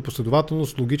 естествена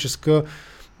последователност, логическа,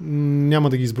 няма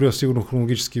да ги изброя сигурно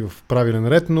хронологически в правилен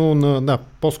ред, но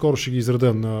по-скоро ще ги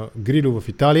изреда на Грилю в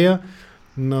Италия,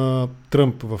 на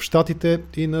Тръмп в Щатите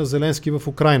и на Зеленски в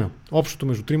Украйна. Общото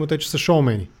между тримата е, че са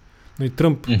шоумени.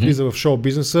 Тръмп влиза в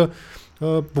шоу-бизнеса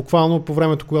буквално по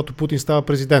времето, когато Путин става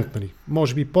президент. Нали.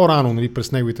 Може би по-рано нали,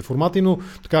 през неговите формати, но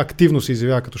така активно се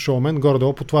изявява като шоумен,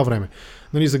 горе-долу по това време.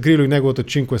 Нали, за Грило и неговата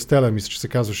Чинко Естеле, мисля, че се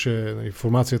казваше нали,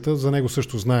 формацията, за него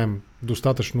също знаем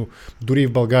достатъчно, дори и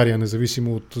в България,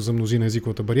 независимо от за мнозина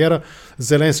езиковата бариера.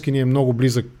 Зеленски ни е много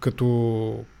близък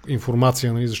като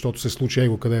информация, нали, защото се случи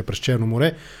его къде е през Черно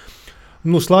море.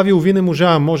 Но Слави Ови не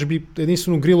можа, може би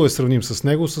единствено Грило е сравним с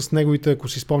него, с неговите, ако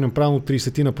си спомням правилно,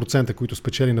 30%, които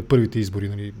спечели на първите избори,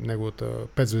 нали, неговата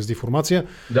 5 звезди формация.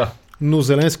 Да. Но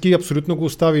Зеленски абсолютно го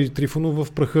остави Трифонов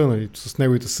в праха, нали, с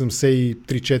неговите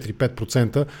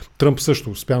 73-4-5%. Тръмп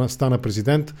също стана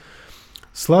президент.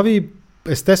 Слави,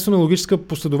 естествена логическа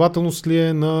последователност ли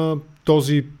е на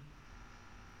този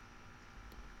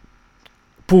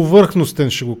повърхностен,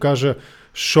 ще го кажа,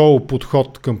 шоу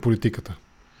подход към политиката?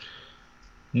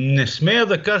 Не смея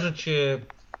да кажа, че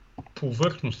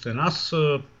повърхностен. Аз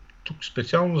тук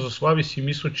специално за Слави си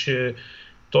мисля, че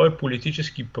той е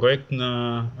политически проект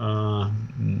на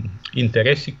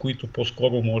интереси, които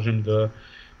по-скоро можем да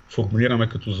формулираме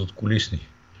като задкулисни.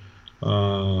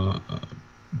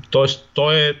 Тоест,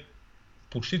 той е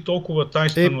почти толкова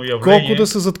тайнствено явление. Колко да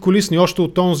са задкулисни, още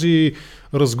от този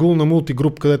разгул на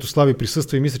мултигруп, където Слави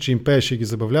присъства и мисля, че им пееше и ги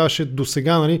забавляваше, до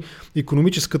сега нали,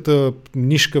 икономическата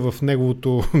нишка в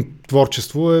неговото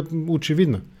творчество е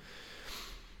очевидна.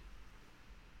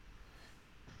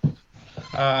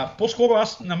 По-скоро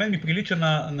на мен ми прилича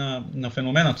на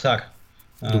феномена Цар.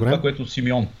 Това, което от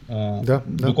Симеон.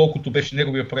 Доколкото беше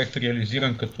неговия проект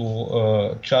реализиран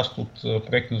като част от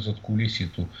проект на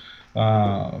задкулисието.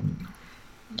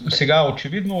 Сега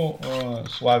очевидно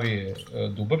Слави е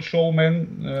добър шоумен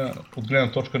от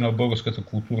гледна точка на българската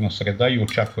културна среда и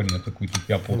очакванията, които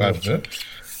тя поражда.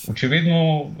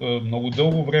 Очевидно много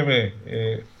дълго време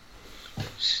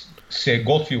се е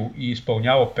готвил и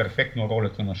изпълнява перфектно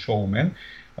ролята на шоумен.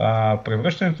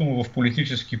 Превръщането му в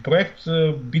политически проект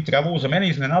би трябвало, за мен е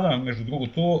изненада, между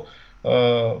другото,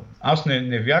 аз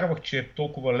не вярвах, че е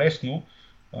толкова лесно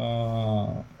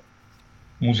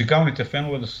музикалните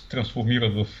фенове да се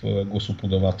трансформират в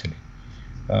гласоподаватели.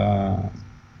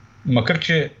 Макар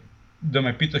че да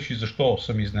ме питаш и защо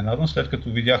съм изненадан, след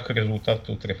като видях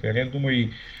резултатите от референдума и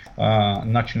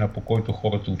начина по който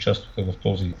хората участваха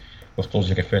в в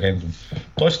този референдум.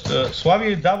 Тоест,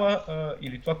 Слави дава,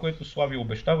 или това, което Слави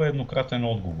обещава, е еднократен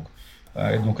отговор.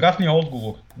 Еднократният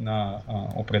отговор на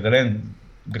определен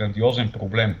грандиозен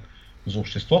проблем за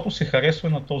обществото се харесва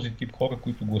на този тип хора,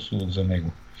 които гласуват за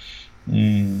него.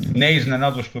 Не е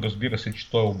изненадващо, разбира се,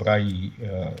 че той обра и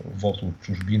вот от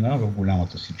чужбина в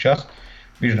голямата си част.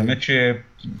 Виждаме, че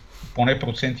поне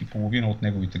 1,5% от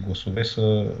неговите гласове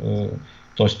са,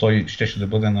 т.е. той щеше да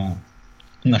бъде на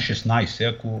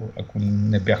 16, ако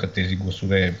не бяха тези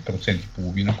гласове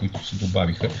 1,5%, които се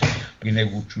добавиха при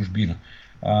него от чужбина.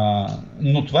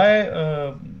 Но това е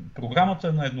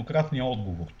програмата на еднократния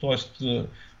отговор, т.е.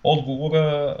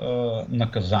 отговора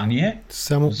наказание.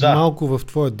 Само малко в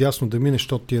твое дясно да мине,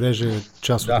 защото ти реже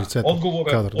част от лицето.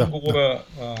 Отговора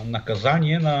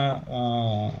наказание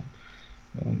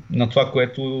на това,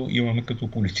 което имаме като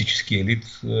политически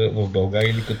елит в България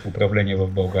или като управление в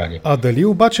България. А дали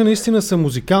обаче наистина са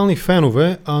музикални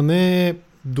фенове, а не,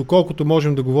 доколкото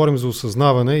можем да говорим за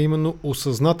осъзнаване, именно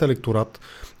осъзнат електорат?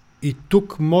 И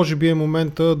тук може би е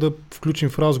момента да включим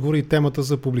в разговора и темата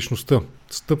за публичността.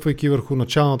 Стъпвайки върху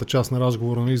началната част на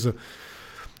разговора, нали, за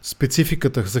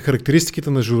спецификата, за характеристиките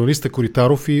на журналиста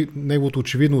Коритаров и неговото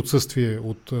очевидно отсъствие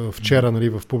от вчера, нали,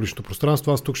 в публичното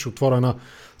пространство. Аз тук ще отворя една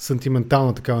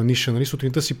сантиментална такава ниша. Нали.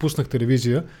 Сутринта си пуснах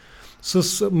телевизия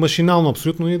с машинално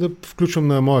абсолютно и да включвам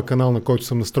на моя канал, на който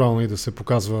съм настроил, нали, да се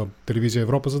показва телевизия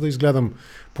Европа, за да изгледам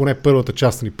поне първата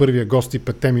част, нали, първия гост и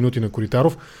 5 минути на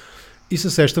Коритаров. И се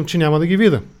сещам, че няма да ги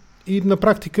видя. И на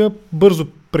практика бързо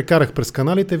прекарах през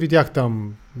каналите, видях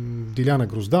там Диляна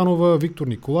Грозданова, Виктор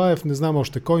Николаев, не знам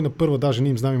още кой, на първа даже не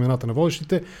им знам имената на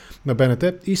водещите, на БНТ,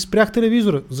 и спрях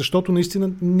телевизора, защото наистина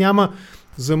няма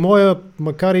за моя,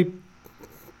 макар и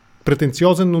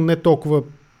претенциозен, но не толкова,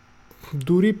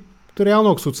 дори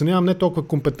реално, ако се оценявам, не толкова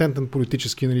компетентен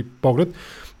политически, нали, поглед,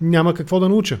 няма какво да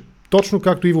науча. Точно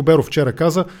както Иво Беров вчера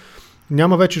каза,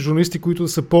 няма вече журналисти, които да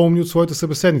са по-умни от своите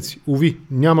събеседници. Уви,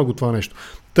 няма го това нещо.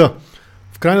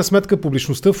 В крайна сметка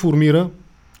публичността формира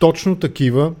точно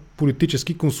такива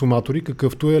политически консуматори,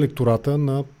 какъвто е електората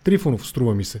на Трифонов,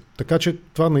 струва ми се. Така че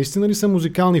това наистина ли са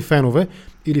музикални фенове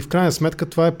или в крайна сметка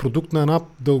това е продукт на една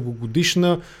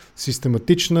дългогодишна,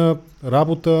 систематична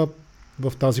работа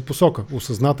в тази посока.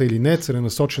 Осъзната или не,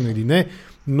 целенасочена или не,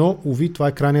 но уви, това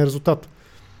е крайният резултат.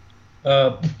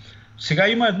 Сега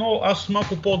има едно, аз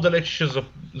малко по-далеч ще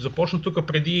започна тук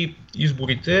преди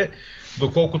изборите,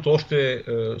 доколкото още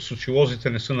социолозите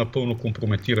не са напълно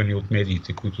компрометирани от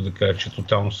медиите, които да кажат, че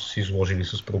тотално са се изложили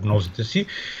с прогнозите си.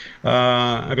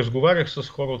 Разговарях с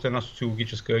хора от една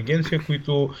социологическа агенция,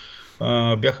 които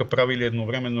бяха правили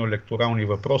едновременно електорални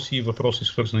въпроси и въпроси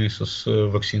свързани с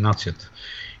вакцинацията.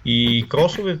 И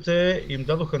кросовете им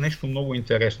дадоха нещо много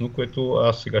интересно, което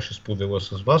аз сега ще споделя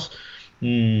с вас.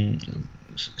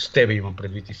 С тебе имам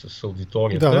предвид и с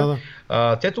аудиторията.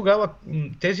 Да. Те тогава,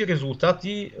 тези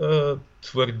резултати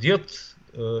твърдят,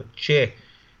 че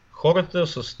хората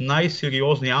с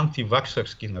най-сериозни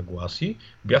антиваксърски нагласи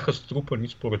бяха струпани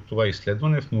според това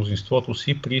изследване в мнозинството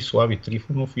си при Слави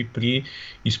Трифонов и при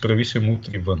Изправи се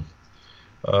мутри вън.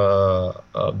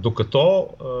 Докато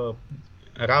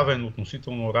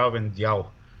относително равен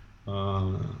дял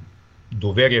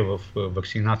доверие в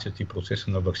вакцинацията и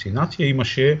процеса на вакцинация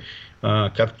имаше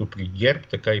както при ГЕРБ,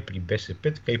 така и при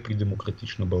БСП, така и при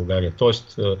Демократична България.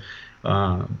 Тоест,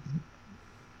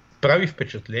 прави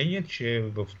впечатление, че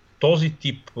в този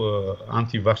тип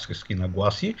антиваксърски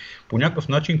нагласи по някакъв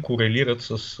начин корелират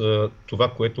с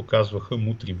това, което казваха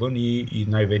мутри вън и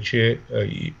най-вече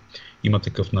Има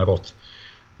такъв народ.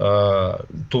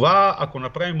 Това, ако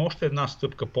направим още една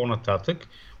стъпка по-нататък,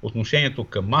 отношението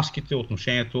към маските,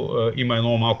 има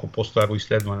едно малко по-старо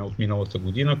изследване от миналата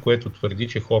година, което твърди,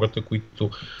 че хората, които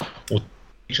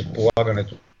отричат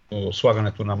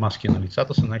слагането на маски на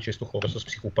лицата, са най-често хора с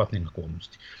психопатни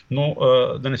наклонности. Но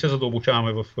да не се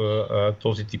задълбочаваме в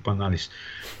този тип анализ.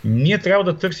 Ние трябва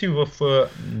да търсим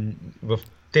в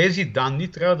тези данни,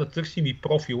 трябва да търсим и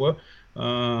профила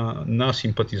на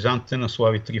симпатизантите на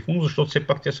Слави Трифонов, защото все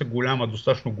пак те са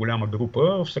достатъчно голяма група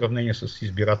в сравнение с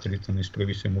избирателите на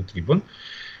Изправи се мутри вън,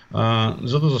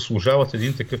 за да заслужават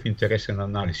един такъв интересен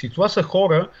анализ. И това са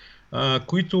хора,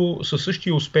 които със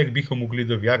същия успех биха могли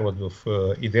да вярват в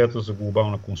идеята за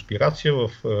глобална конспирация,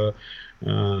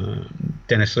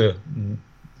 те не са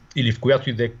или в която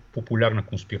и да е популярна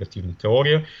конспиративна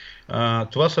теория.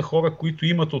 Това са хора, които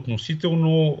имат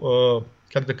относително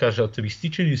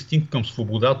атеистичен инстинкт към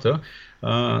свободата,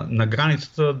 на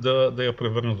границата да я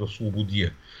превърнат в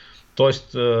свободия.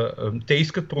 Тоест, те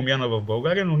искат промяна в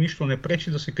България, но нищо не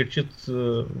пречи да се качат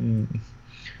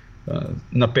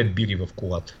на 5 бири в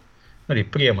колата. Нали,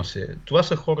 приема се. Това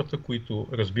са хората, които,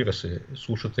 разбира се,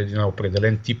 слушат един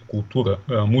определен тип култура,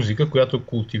 музика, която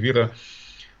култивира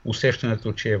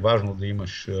усещането, че е важно да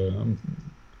имаш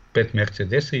 5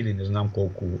 Мерцедеса или не знам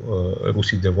колко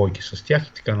руси девойки с тях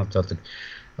и така нататък.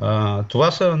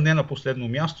 Това са не на последно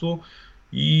място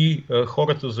и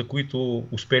хората, за които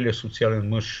успелия социален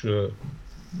мъж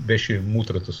беше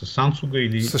мутрата с Санцуга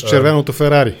или... С червеното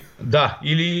Ферари. Да,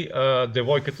 или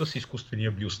девойката с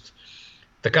изкуствения бюст.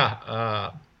 Така,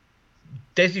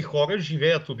 тези хора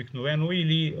живеят обикновено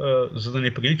или, за да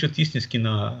не приличат истински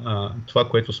на това,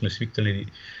 което сме свикнали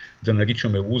да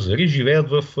наричаме лузари, живеят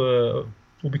в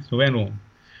обикновено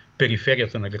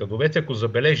периферията на градовете. Ако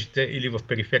забележите, или в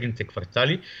периферните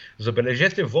квартали,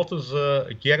 забележете вота за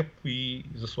ГЕРБ и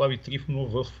за Слави Трифонов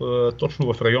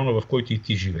точно в района, в който и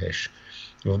ти живееш,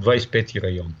 в 25-ти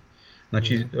район.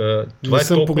 Значи, това не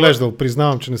съм поглеждал,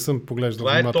 признавам, че не съм поглеждал.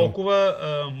 Това е толкова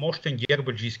мощен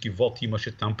гербаджийски вод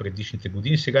имаше там предишните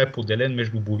години, сега е поделен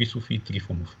между Борисов и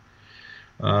Трифонов.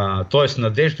 Тоест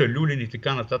Надежда, Люлин и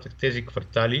така нататък, тези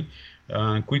квартали,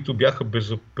 които бяха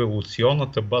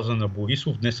безапелационната база на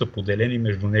Борисов, днес са поделени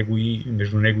между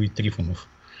него и Трифонов.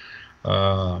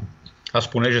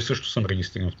 Аз понеже също съм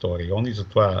регистриран в този район и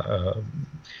затова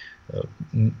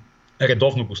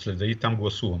редовно го следа и там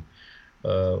гласувам.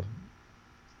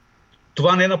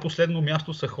 Това не на последно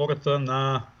място са хората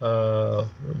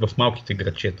в малките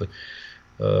градчета.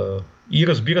 И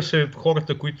разбира се,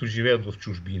 хората, които живеят в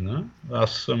чужбина.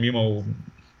 Аз съм имал,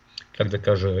 как да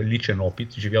кажа, личен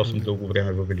опит. Живял съм дълго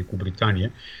време в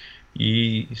Великобритания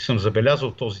и съм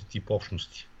забелязал този тип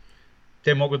общности.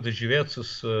 Те могат да живеят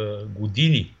с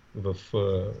години в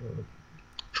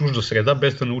чужда среда,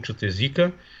 без да научат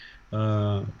езика,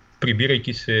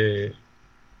 прибирайки се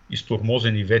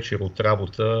изтормозени вечер от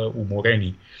работа,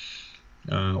 уморени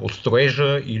от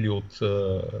строежа или от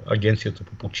агенцията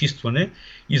по почистване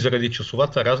и заради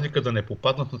часовата разлика да не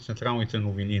попаднат на централните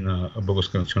новини на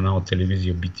Българска национална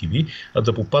телевизия BTV, а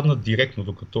да попаднат директно,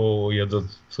 докато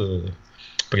ядат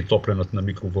притоплената на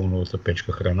микровълновата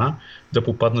печка храна, да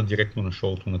попаднат директно на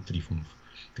шоуто на Трифонов.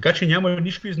 Така че няма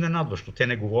нищо изненадващо. Те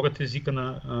не говорят езика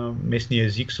на местния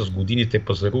език, с години те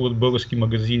пазаруват български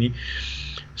магазини,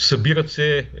 събират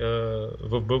се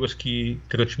в български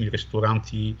кръчми,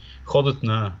 ресторанти, ходят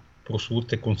на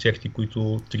прословутите концерти,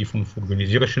 които Трифонов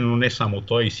организираше, но не само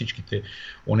той, и всичките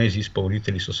онези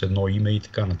изпълнители с едно име и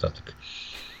така нататък.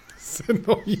 С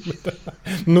едно име, да.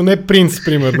 Но не принц,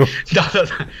 примерно. Да.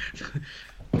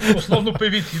 Основно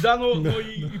певици, да, но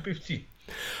и певци.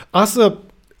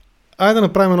 Айде да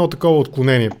направим едно такова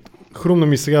отклонение. Хрумна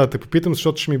ми сега да те попитам,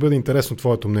 защото ще ми бъде интересно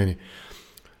твоето мнение.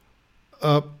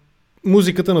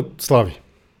 Музиката на Слави.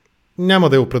 Няма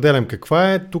да я определям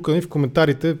каква е. Тук в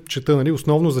коментарите чета,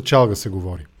 основно за чалга се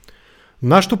говори.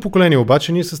 Нашето поколение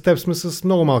обаче, ние с теб сме с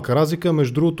много малка разлика.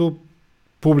 Между другото,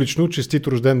 публично, честит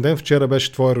рожден ден. Вчера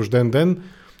беше твой рожден ден.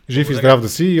 Жив и здрав да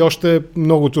си и още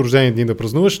много рождени дни да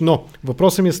празнуваш. Но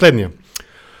въпросът ми е следния.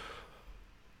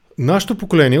 Нашето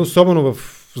поколение, особено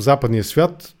в западния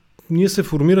свят, ние се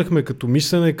формирахме като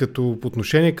мислене, като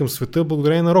отношение към света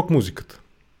благодарение на рок-музиката.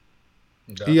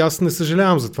 Да. И аз не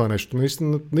съжалявам за това нещо.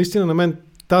 Наистина на мен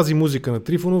тази музика на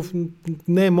Трифонов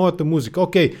не е моята музика.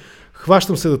 Окей,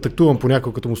 хващам се да тактувам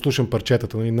понякога, като му слушам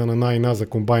парчетата на за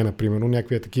комбайна, примерно,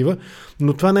 някакви такива,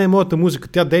 но това не е моята музика.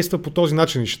 Тя действа по този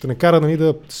начин и ще те накара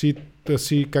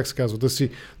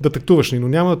да тактуваш, но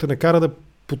няма да те накара да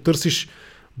потърсиш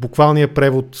буквалния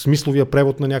превод, смисловия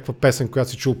превод на някаква песен, която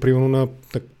си чул, примерно на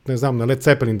Led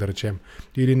Zeppelin, да речем,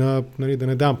 или на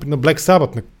Black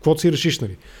Sabbath, на каквото си решиш,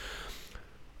 нали.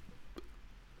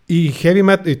 И heavy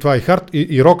metal, и това и хард,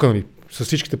 и рока, нали, с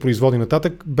всичките производи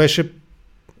нататък, беше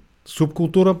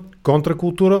субкултура,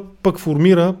 контракултура, пък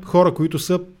формира хора, които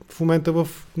са в момента в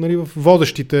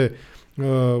водещите,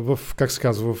 на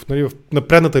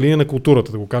предната линия на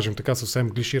културата, да го кажем така съвсем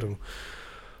клиширано.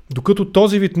 Докато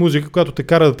този вид музика, която те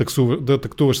кара да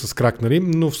тактуваш с крак, нали,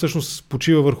 но всъщност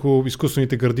почива върху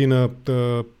изкуствените гърди на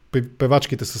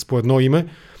певачките с по едно име,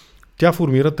 тя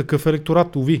формира такъв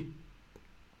електорат, уви.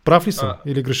 Прав ли съм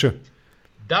или греша?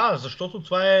 Да, защото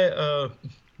това е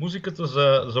музиката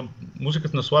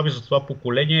музиката на Слави за това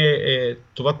поколение е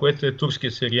това, което е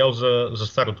турският сериал за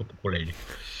старото поколение.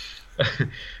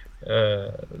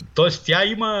 Тоест тя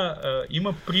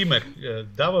има пример,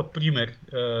 дава пример,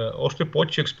 още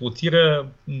повече експлоатира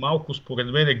малко, според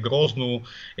мен е грозно,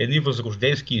 едни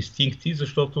възрожденски инстинкти,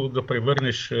 защото да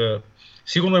превърнеш,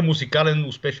 сигурно е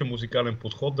успешен музикален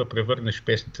подход да превърнеш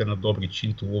песните на Добри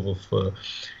Чинтово в,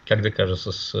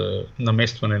 с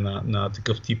наместване на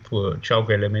такъв тип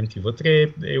чалга елементи вътре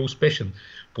е успешен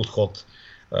подход.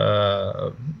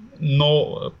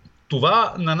 Но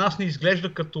Това на нас не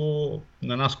изглежда като,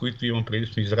 на нас, които имам преди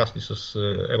сме израсли с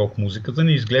рок музиката,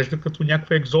 не изглежда като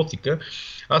някаква екзотика.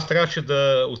 Аз трябваше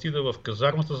да отида в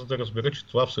казармата, за да разбера, че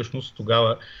това всъщност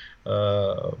тогава,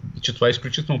 че това е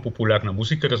изключително популярна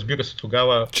музика. Разбира се,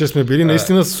 тогава... Че сме били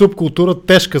наистина субкултура,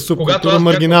 тежка субкултура,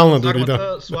 маргинална дори,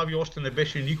 да. Слави още не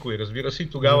беше никой, разбира се.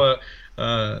 Тогава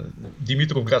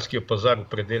Димитровградския пазар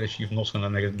определяше и вноса на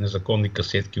незаконни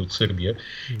касетки от Сърбия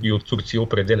и от Турция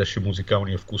определяше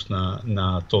музикалния вкус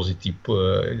на този тип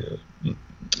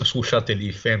слушатели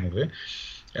и фенове.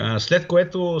 След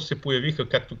което се появиха,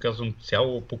 както казвам,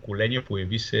 цяло поколение,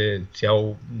 появи се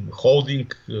цял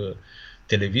холдинг,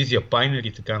 телевизия, Пайнер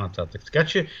и така нататък. Така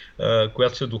че,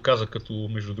 която се доказа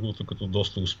между другото, като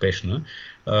доста успешна.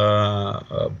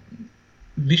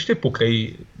 Вижте,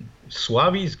 покрай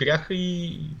Слави изгряха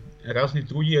и разни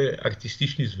други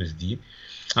артистични звезди.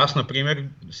 Аз, например,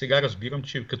 сега разбирам,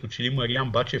 че като че ли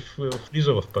Мариан Бачев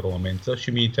влиза в парламента.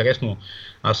 Ще ми е интересно.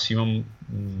 Аз имам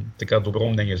така добро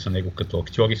мнение за него като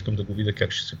актьор. Искам да го видя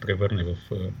как ще се превърне в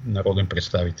народен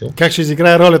представител. Как ще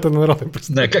изиграе ролята на народен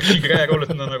представител. Да, как ще играе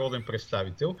ролята на народен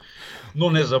представител.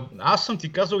 Но аз съм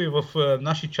ти казал и в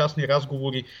наши частни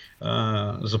разговори,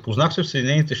 запознах се в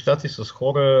Съединените щати с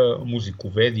хора,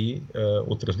 музиковеди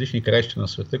от различни краища на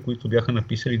света, които бяха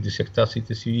написали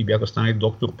дисертациите си и бяха станали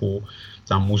доктор по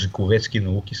музиковедски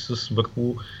науки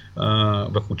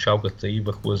върху чалгата и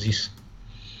върху Азис.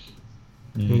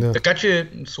 Да. Така че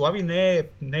Слави не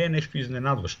е нещо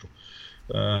изненадващо.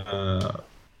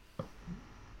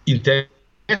 Интересно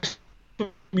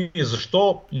ми е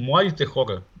защо младите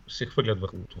хора се хвърлят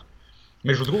върху това.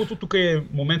 Между другото, тук е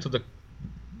момента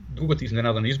другата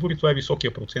изненада на избори, това е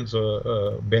високия процент за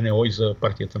БНО и за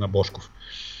партията на Божков.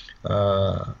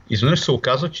 Изведнъж се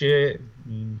оказа, че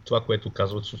това, което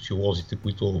казват социолозите,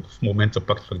 които в момента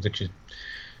пак твърдят, че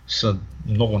са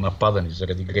много нападани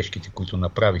заради грешките, които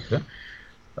направиха.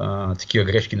 Такива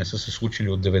грешки не са се случили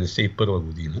от 1991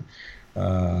 година.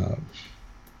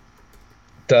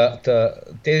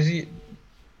 Тези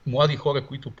млади хора,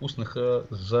 които пуснаха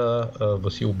за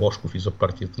Васил Божков и за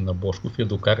партията на Божков, я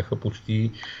докараха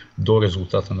почти до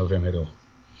резултата на ВМРО.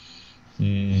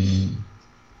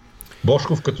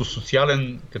 Божков като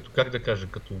социален,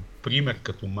 като пример,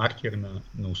 като маркер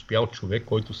на успял човек,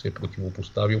 който се е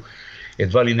противопоставил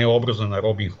едва ли не образа на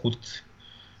Робин Худ,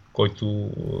 който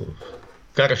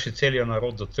караше целия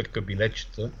народ да търка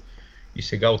билетчета и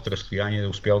сега от разстояние е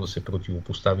успял да се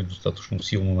противопостави достатъчно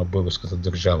силно на българската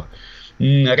държава.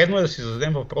 Редно е да си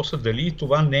зададем въпроса дали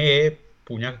това не е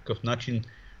по някакъв начин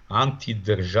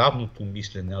антидържавното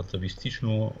мислене,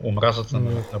 атавистично омразата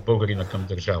на българина към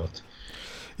държавата.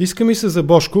 Иска ми се за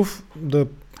Божков да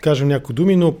кажем някои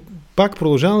думи, но пак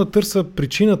продължавам да търся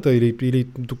причината или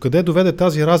докъде доведе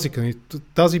тази разлика.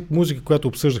 Тази музика, която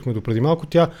обсъждахме допреди малко,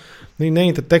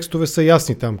 нейните текстове са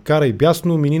ясни там. Карай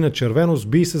бясно, мини на червено,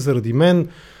 сбий се заради мен.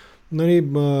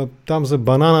 Там за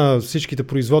банана, всичките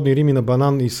производни рими на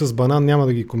банан и с банан няма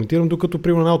да ги коментирам, докато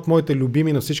примерно една от моите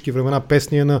любими на всички времена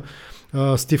песни е на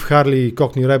Стив Харли и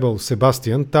Кокни Ребел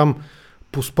Себастиан. Там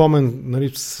по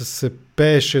спомен се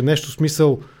пееше нещо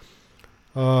смисъл.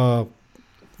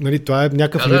 Това е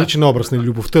някакъв лиричен образ на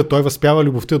любовта. Той възпява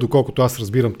любовта, доколкото аз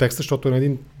разбирам текста, защото е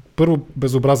един първо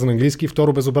безобразен английски,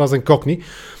 второ безобразен кокни.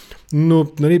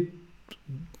 Но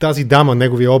тази дама,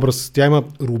 неговия образ, тя има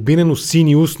рубинено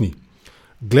сини устни.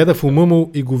 Гледа в ума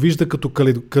му и го вижда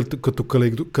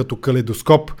като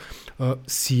калейдоскоп.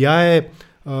 Сияе,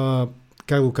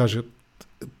 как го кажа,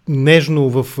 нежно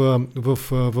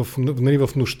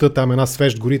в нощта, там една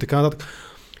свещ гори и така нататък.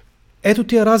 Ето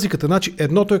тия разликата. Значи,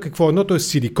 едното е какво? Едното е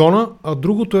силикона, а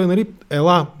другото е,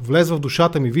 ела, влез в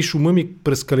душата ми, виж ума ми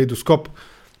през калейдоскоп.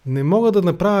 Не мога да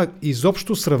направя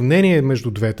изобщо сравнение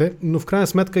между двете, но в крайна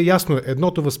сметка ясно е.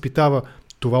 Едното възпитава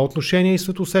това отношение и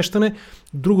светоусещане,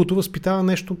 другото възпитава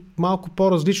нещо малко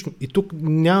по-различно. И тук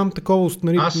нямам такова...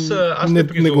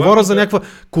 не говоря за някаква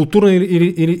културна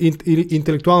или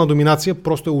интелектуална доминация,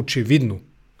 просто е очевидно.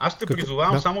 Аз те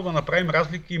призовавам само да направим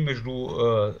разлики между...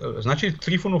 значи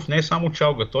Трифонов не е само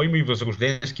чалга, той има и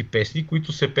възрожденски песни,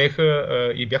 които се пеха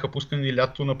и бяха пускани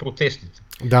лято на протестите.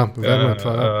 Да, верно е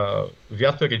това.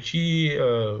 Вятър речи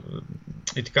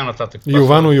и така нататък.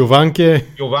 Йовано Йованке.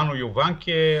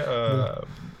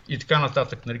 И така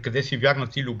нататък, къде си вярна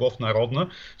ти любов народна.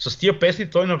 С тия песни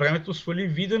той на времето свали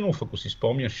Виденов, ако си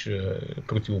спомняш,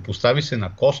 противопостави се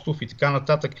на Костов и така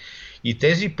нататък. И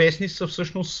тези песни са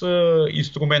всъщност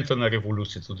инструмента на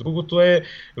революцията. Другото е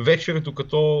вечер,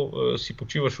 докато си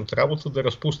почиваш от работа, да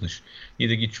разпуснеш и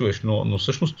да ги чуеш. Но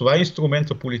всъщност това е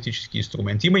инструмента, политически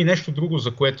инструмент. Има и нещо друго,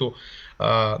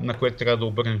 на което трябва да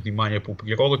обърнем внимание по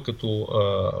природа,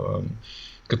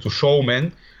 като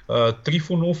шоумен,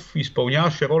 Трифонов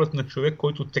изпълняваше ролята на човек,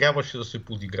 който трябваше да се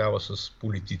подиграва с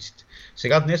политиците.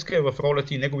 Сега днеска е в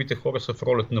ролята и неговите хора са в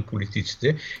ролята на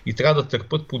политиците и трябва да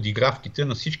търпят подигравките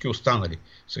на всички останали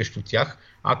срещу тях,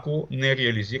 ако не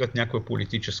реализират някаква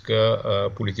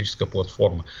политическа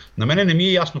платформа. На мене не ми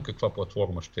е ясно каква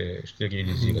платформа ще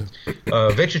реализират.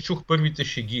 Вече чух първите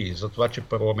шеги за това, че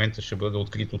парламентът ще бъде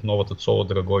открит от новата Цола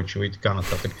Драгойчева и така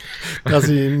нататък.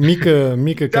 Тази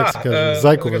Мика как се казва?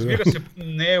 Зайкова. Разбира се,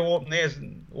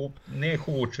 не е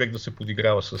хубаво човек да се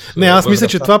подиграва с... Не, аз мисля,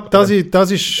 че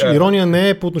тази ирония не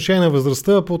е по отношение на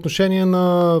възрастта, а по отношение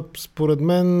на, според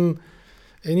мен,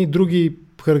 едни други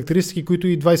характеристики, които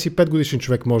и 25 годишен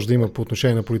човек може да има по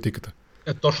отношение на политиката.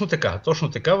 Точно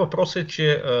така. Въпросът е,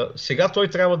 че сега той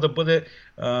трябва да бъде,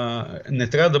 не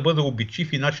трябва да бъде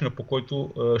обичив и начина, по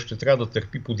който ще трябва да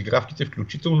търпи подигравките,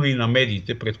 включително и на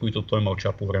медиите, пред които той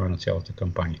мълча по време на цялата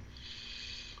кампания.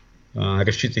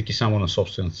 Разчитайки само на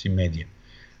собствената си медия.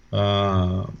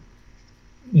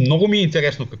 Много ми е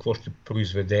интересно какво ще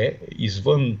произведе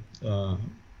извън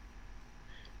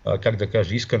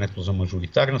искането за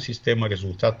мажоритарна система,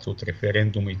 резултатите от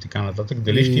референдума и така нататък.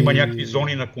 Дали ще има някакви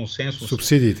зони на консенсус?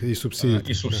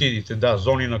 Субсидиите, да,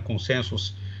 зони на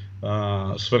консенсус,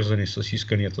 свързани с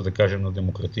исканията, да кажем, на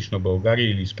Демократична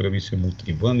България или Изправи се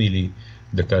мутри вън, или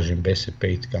да кажем БСП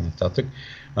и така нататък.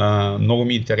 Много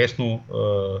ми е интересно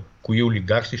кои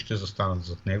олигарси ще застанат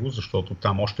зад него, защото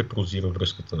там още прозира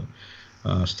връзката,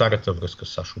 старата връзка с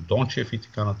Сашо Дончев и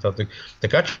така нататък.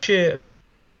 Така че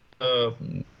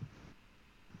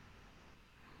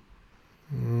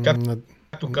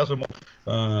както казвам,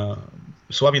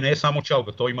 Слави не е само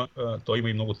чалга, той има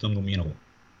и много тъмно минало.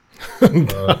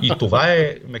 И това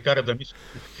ме кара да мисля.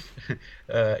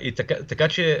 И така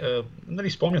че,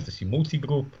 нали, спомняте си,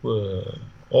 мултигруп,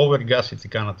 овергаз и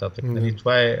така нататък. Нали,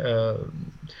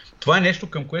 това е нещо,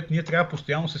 към което ние трябва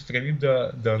постоянно се стремим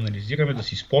да анализираме, да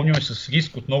си спомняме с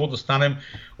риск отново да станем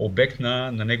обект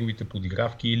на неговите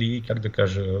подигравки или, как да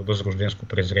кажа, възрожденско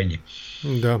презрение.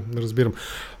 Да, разбирам.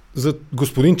 За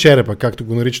господин Черепа, както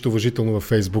го наричат уважително във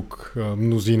Фейсбук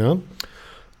мнозина,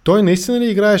 той наистина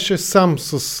ли играеше сам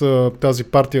с тази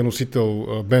партия носител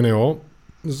БНО,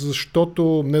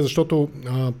 защото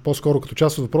по-скоро като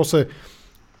част от въпроса е: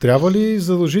 трябва ли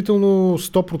задължително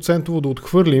 100% да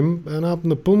отхвърлим една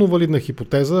напълно валидна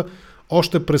хипотеза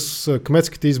още през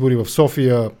кметските избори в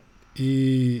София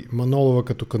и Манолова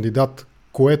като кандидат,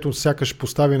 което сякаш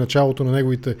постави началото на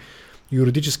неговите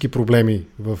юридически проблеми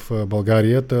в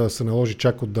България, да се наложи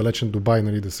чак от далечен Дубай,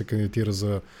 нали, да се кандидатира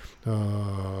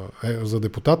за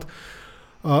депутат.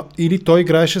 Или той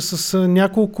играеше с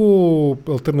няколко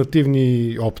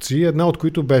алтернативни опции, една от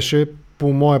които беше,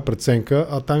 по моя преценка,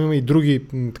 а там има и други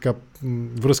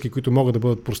връзки, които могат да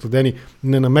бъдат проследени.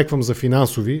 Не намеквам за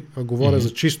финансови, а говоря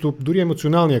за чисто, дори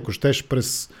емоционални, ако щеш,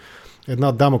 през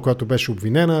една дама, която беше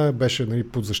обвинена, беше, нали,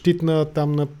 подзащитна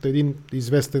там на един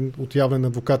известен отявлен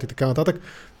адвокат и така нататък.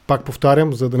 Пак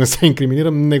повтарям, за да не се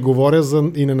инкриминирам, не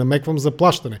говоря и не намеквам за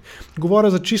плащане.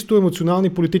 Говоря за чисто емоционални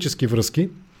политически връзки.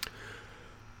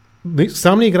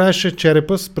 Сам ли играеше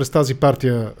Черепа през тази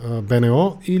партия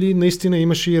БНО или наистина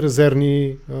имаше и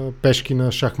резервни пешки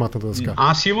на шахматната дъска?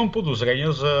 Аз имам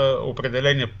подозрения за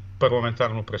определения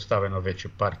парламентарно представена вече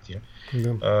партия,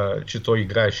 че той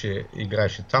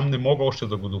играеше там. Не мога още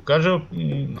да го докажа.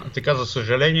 Така, за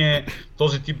съжаление,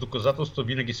 този тип доказателства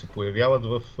винаги се появяват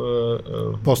в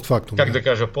постфактум.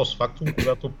 Постфактум,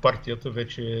 когато партията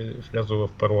вече е влязла в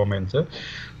парламента.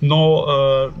 Но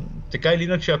така или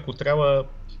иначе, ако трябва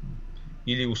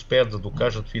или успеят да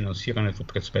докажат финансирането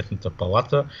пред Сметната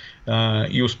палата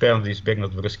и успеят да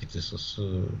избегнат връзките с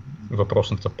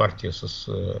въпросната партия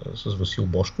с Васил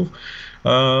Божков,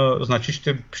 значи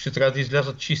ще трябва да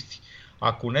излязат чисти.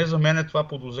 Ако не, за мен това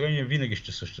подозрение винаги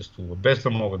ще съществува, без да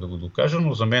мога да го докажа,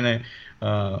 но за мен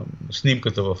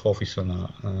снимката в офиса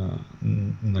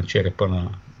на черепа на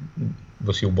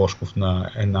Васил Божков,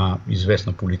 на една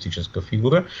известна политическа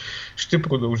фигура, ще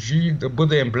продължи да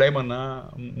бъде емблема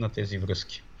на тези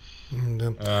връзки.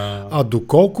 Да. А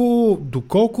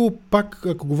доколко пак,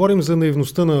 ако говорим за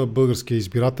наивността на българския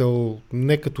избирател,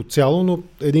 не като цяло, но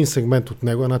един сегмент от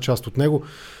него, една част от него,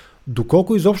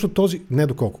 доколко изобщо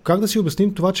как да си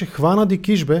обясним това, че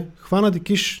хвана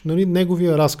дикиш, нали,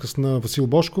 неговия разказ на Васил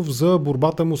Божков за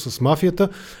борбата му с мафията,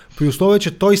 при условие,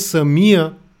 че той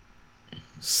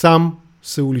сам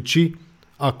се уличи,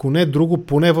 ако не друго,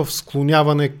 поне в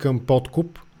склоняване към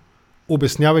подкуп,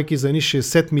 обяснявайки за едни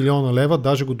 60 милиона лева,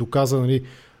 даже го доказа, нали,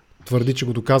 твърди, че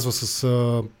го доказва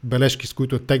с бележки, с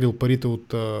които е теглил парите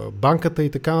от банката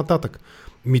и така нататък.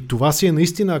 Това си е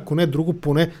наистина, ако не друго,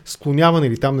 поне склоняване,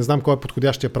 или там не знам кой е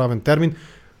подходящия правен термин,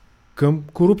 към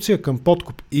корупция, към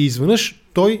подкуп. И изведнъж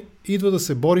той идва да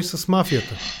се бори с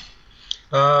мафията.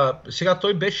 Сега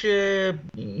той беше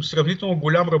сравнително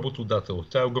голям работодател.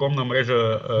 Тя е огромна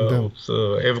мрежа от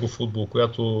Еврофутбол,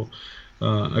 която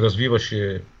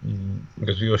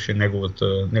развиваше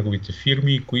неговите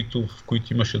фирми, в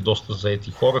които имаше доста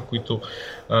заети хора, които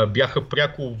бяха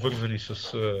пряко обвързани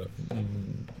с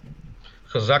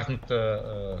хазартната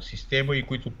система и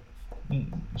които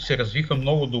се развиха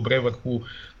много добре върху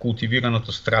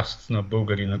култивираната страст на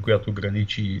българина, която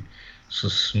граничи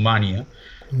с мания.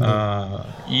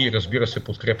 И разбира се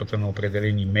подкрепата на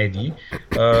определени медии.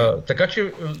 Така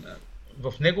че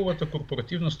в неговата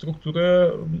корпоративна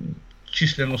структура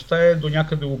числеността е до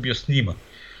някъде обяснима.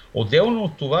 Отделно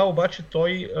от това обаче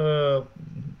той,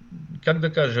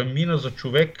 мина за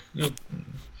човек,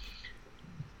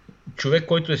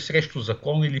 който е срещу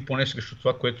закон или поне срещу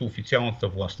това, което официалната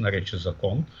власт нарече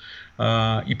закон.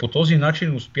 И по този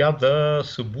начин успя да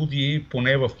събуди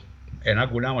поне в една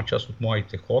голяма част от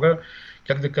моите хора,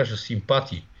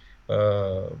 симпатии.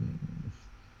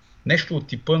 Нещо от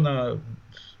типа на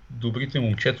добрите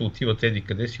момчета отиват еди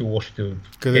къде си, лошите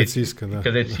където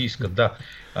си искат. Да.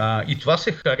 И това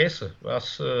се хареса.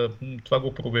 Аз това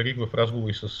го проверих в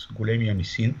разговори с големия ми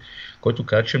син, който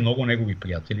каза, че много негови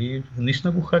приятели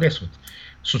наистина го харесват.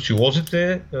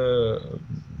 Социолозите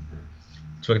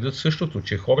твърдят същото,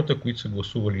 че хората, които са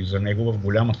гласували за него, в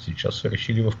голямата си част са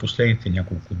решили в последните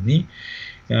няколко дни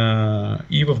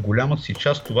и в голямата си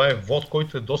част това е вод,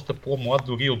 който е доста по-млад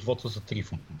дори от вода за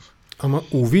Трифонов. Ама,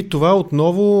 уви, това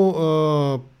отново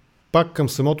пак към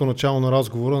самото начало на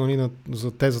разговора, нали,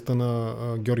 за тезата на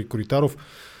Георги Коритаров,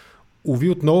 уви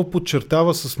отново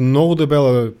подчертава с много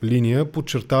дебела линия,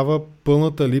 подчертава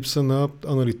пълната липса на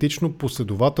аналитично,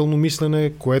 последователно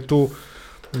мислене, което,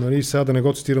 нали, сега да не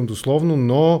го цитирам дословно,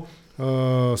 но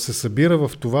се събира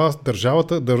в това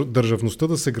държавността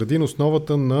да се гради на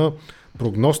основата на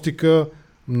прогностика,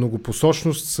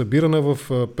 многопосочност, събирана в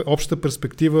обща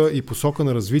перспектива и посока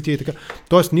на развитие и така.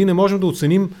 Тоест, ние не можем да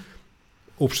оценим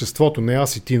обществото, не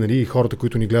аз и ти, нали, и хората,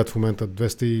 които ни гледат в момента,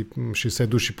 260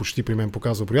 души почти при мен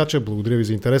показва брояча, благодаря ви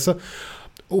за интереса.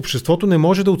 Обществото не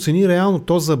може да оцени реално,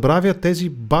 то забравя тези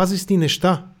базисни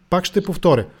неща. Пак ще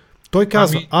повторя. Той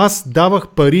казва, аз давах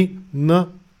пари на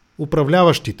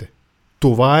управляващите.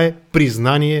 Това е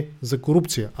признание за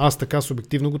корупция. Аз така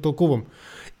субективно го тълкувам.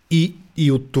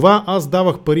 И от това аз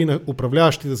давах пари на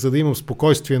управляващите, за да имам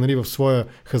спокойствие, нали, в своя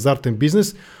хазартен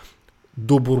бизнес,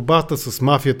 до борбата с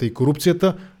мафията и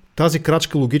корупцията. Тази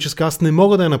крачка логическа аз не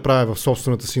мога да я направя в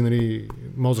собствената си, нали,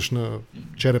 мозъчна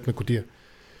черепна кутия.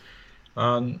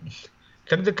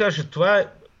 Това е...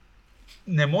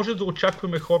 Не може да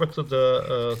очакваме хората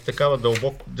такава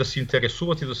дълбоко да се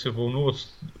интересуват и да се вълнуват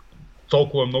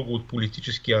толкова много от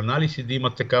политически анализ и да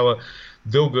имат такава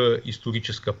дълга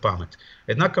историческа памет.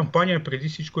 Една кампания е преди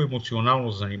всичко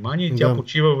емоционално занимание и тя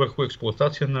почива върху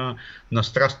експлоатация на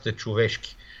страстите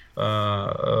човешки.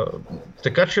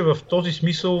 Така че в този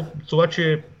смисъл това,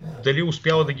 че дали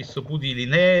успяла да ги събуди или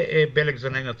не, е белег за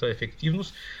нейната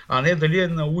ефективност, а не дали е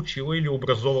научила или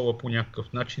образовала по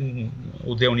някакъв начин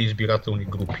отделни избирателни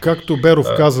групи. Както Беров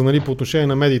каза, нали, по отношение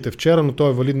на медиите вчера, но то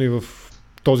е валидно и в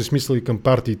този смисъл и към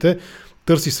партиите,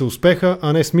 търси се успеха,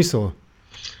 а не смисъла.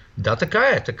 Да, така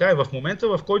е. В момента,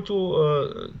 в който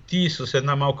ти с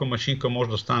една малка машинка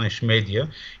можеш да станеш медия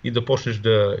и да почнеш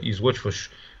да излъчваш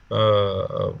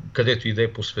където и да е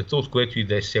по света, от което и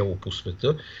да е село по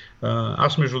света.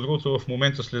 Аз, между другото, в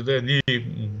момента следя едни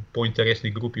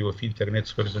по-интересни групи в интернет,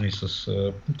 свързани с...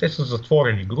 Те са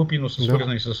затворени групи, но са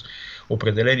свързани с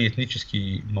определени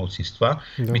етнически малцинства.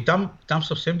 И там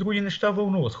съвсем други неща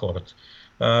вълнуват хората.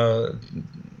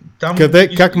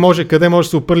 Къде може да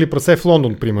се опърли прасе в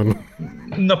Лондон, примерно?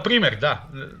 Например, да.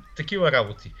 Такива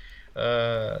работи.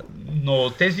 Но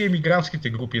тези емигрантските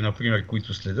групи, например,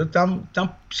 които следят, там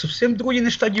съвсем други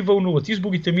неща ги вълнуват.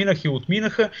 Изборите минаха и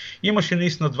отминаха. Имаше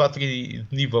наистина 2-3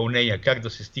 дни вълнения как да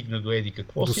се стигне до еди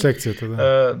какво си. До секцията,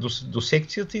 да. До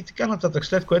секцията и така нататък.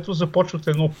 След което започват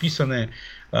едно писане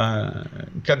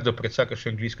как да прецакаш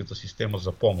английската система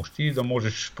за помощи и да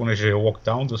можеш, понеже е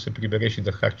локдаун, да се прибереш и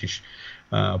да харчиш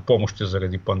помощи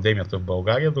заради пандемията в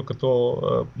България, докато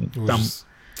там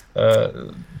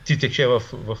ти тече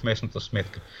в местната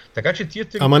сметка. Така че тия...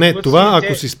 Ама не, това,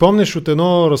 ако си спомнеш от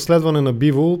едно разследване на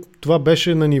Биво, това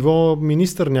беше на ниво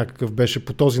министър някакъв, беше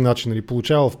по този начин, нали,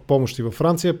 получавал помощи във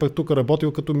Франция, пък тук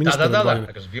работил като министър. Да,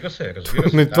 разбира се.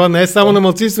 Това не е само на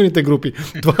малцинствените групи,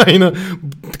 това е и на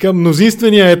така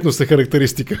мнозинствения етнос е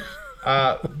характеристика.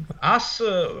 Аз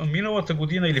миналата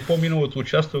година или по-миналата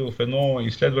участвах в едно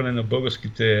изследване на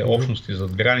българските общности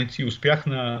зад граници и успях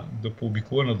да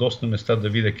пообиколя на доста места да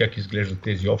видя как изглеждат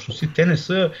тези общности. Те не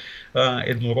са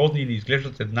еднородни и не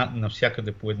изглеждат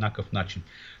навсякъде по еднакъв начин.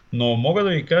 Но мога да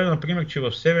ви кажа, например, че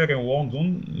в Северен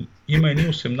Лондон има едни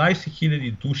 18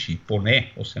 000 души,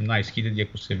 поне 18 000,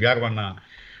 ако се вярва на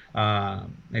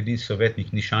един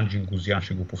съветник, Нишан Джингузян,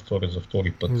 ще го повторя за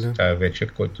втори път тая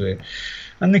вечер, който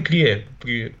не крие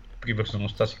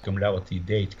привързаността си към лявата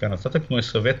идея и така нататък, но е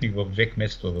съветник в 2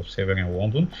 кметства в Северен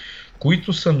Лондон,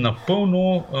 които са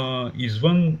напълно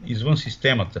извън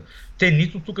системата. Те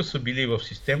нито тук са били в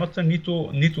системата,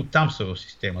 нито там са в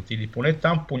системата. Или поне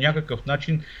там по някакъв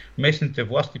начин местните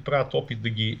власти правят опит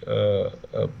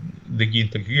да ги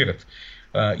интегрират.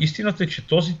 Истината е, че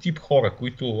този тип хора,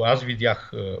 които аз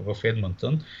видях в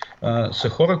Едмънтън, са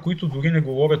хора, които дори не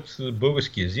говорят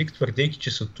български език, твърдейки,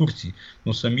 че са турци.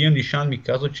 Но самия Нишан ми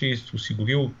каза, че е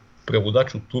осигурил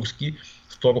преводач от турски,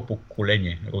 второ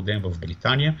поколение, роден в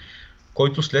Британия,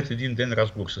 който след един ден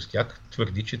разговор с тях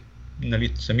твърди, че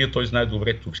самия той знае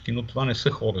добре турски, но това не са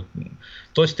хора.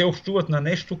 Тоест те общуват на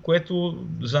нещо, което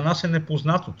за нас е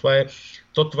непознато.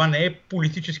 Това не е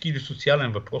политически или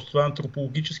социален въпрос, това е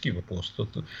антропологически въпрос.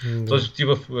 Тоест ти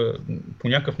по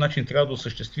някакъв начин трябва да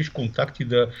осъществиш контакт и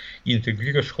да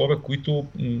интегрираш хора, които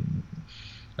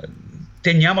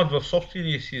те нямат в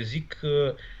собствения си език,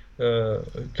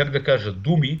 как да кажа,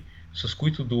 думи, с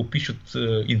които да опишат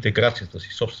интеграцията си,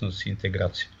 собствената си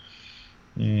интеграция.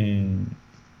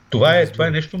 Това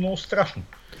е нещо много страшно.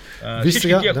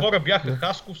 Всички тия хора бяха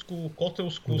хасковско,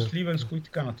 котелско, сливенско и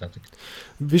така нататък.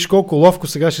 Виж колко ловко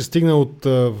сега ще стигна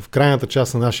в крайната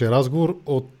част на нашия разговор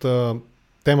от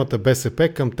темата БСП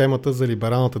към темата за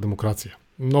либералната демокрация.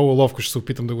 Много ловко ще се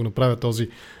опитам да го направя този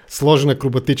сложен,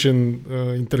 акробатичен,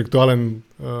 интелектуален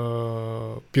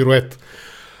пирует.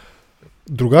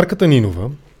 Другарката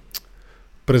Нинова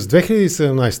през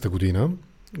 2017 година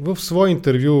в свое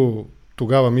интервю,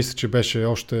 тогава мисля, че беше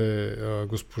още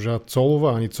госпожа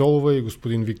Цолова, Ани Цолова и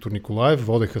господин Виктор Николаев,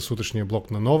 водеха сутрешния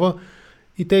блок на Нова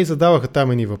и те задаваха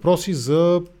там едни въпроси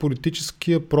за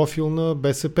политическия профил на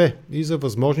БСП и за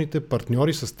възможните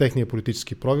партньори с техния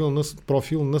политически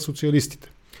профил на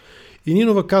социалистите. И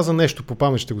Нинова каза нещо, по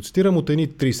памет ще го цитирам, от едни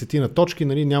 30 на точки,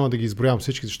 няма да ги изброявам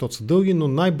всички, защото са дълги, но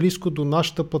най-близко до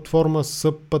нашата платформа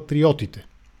са патриотите.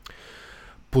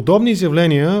 Подобни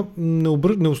изявления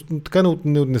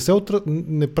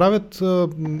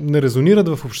не резонират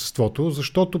в обществото,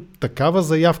 защото такава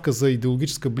заявка за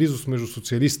идеологическа близост между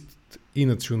социалист и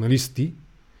националисти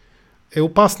е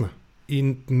опасна.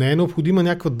 И не е необходима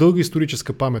някаква дълга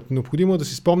историческа памет. Необходимо е да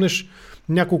си спомнеш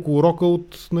няколко урока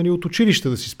от училище,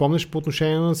 да си спомнеш по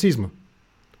отношение на нацизма.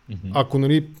 Ако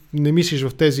не мислиш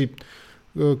в тези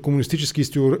комунистически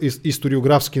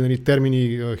историографски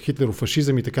термини, хитлеров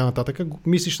фашизъм и така нататък,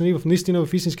 мислиш наистина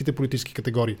в истинските политически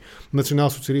категории.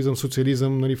 Национал-социализъм,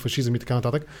 социализъм, фашизъм и така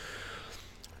нататък.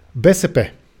 БСП.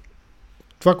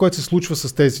 Това, което се случва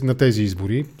на тези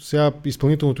избори, сега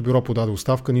изпълнителното бюро подаде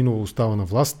оставка, Нинова остава на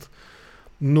власт,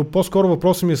 но по-скоро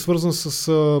въпросът ми е свързан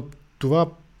с това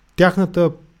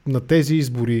тяхната на тези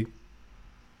избори,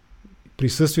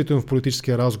 присъствието им в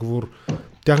политическия разговор,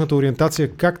 тяхната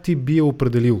ориентация, как ти би я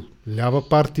определил? Лява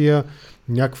партия,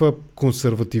 някаква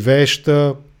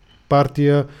консервативееща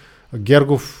партия,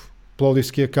 Гергов,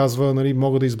 Пловдивския, казва,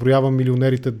 мога да изброявам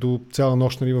милионерите до цяла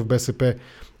нощ в БСП.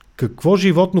 Какво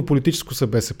животно политическо са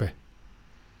БСП?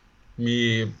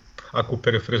 Ако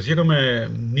перефразираме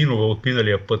Нинова от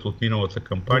миналия път, от миналата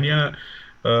кампания,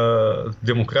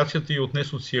 демокрацията и отне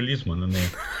социализма на нея,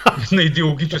 на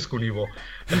идеологическо ниво.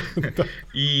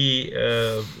 И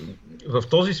в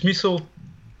този смисъл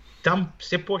там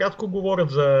все по-рядко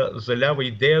говорят за лява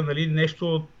идея,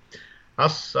 нещо.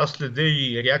 Аз следя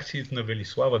и реакциите на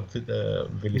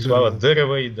Велислава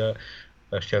Дърева и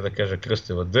ще да кажа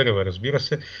Кръстева Дърева, разбира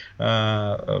се,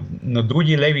 на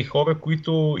други леви хора,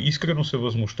 които искрено се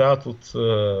възмущават от,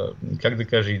 как да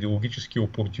кажа, идеологически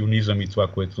опортунизъм и това,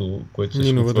 което се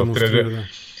случва в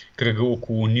кръга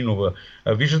около Нинова.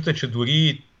 Виждате, че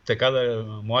дори така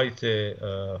младите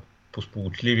по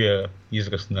сполучливия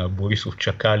израз на Борисов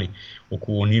чакали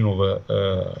около Нинова,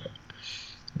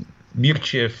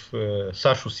 Мирчев,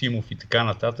 Сашо Симов и така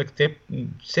нататък, те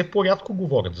все по-рядко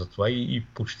говорят за това и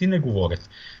почти не говорят.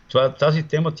 Тази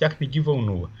тема тях не ги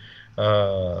вълнува.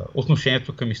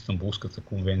 Отношението към Истанбулската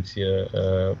конвенция,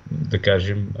 да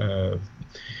кажем,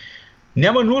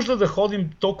 няма нужда да ходим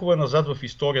толкова назад в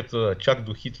историята, чак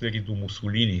до Хитлер и до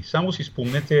Мусолини. Само си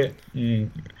спомнете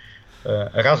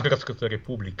Разградската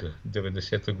република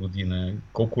 90-та година,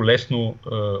 колко лесно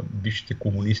бившите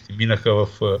комунисти минаха в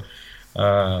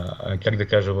как да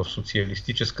кажа, в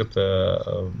социалистическата,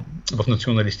 в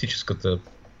националистическата,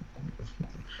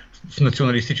 в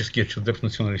националистическия чадър, в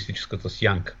националистическата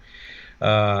сянка.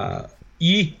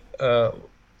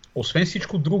 Освен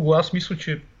всичко друго, аз мисля,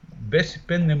 че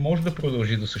БСП не може да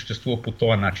продължи да съществува по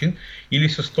този начин, или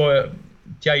с този,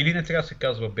 тя или не трябва да се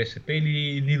казва БСП,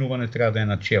 или Нинова не трябва да е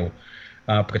начело.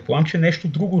 Предполагам, че нещо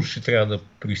друго ще трябва да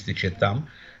проистече там,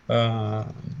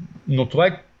 но това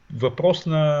е въпрос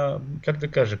на, как да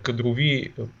кажа,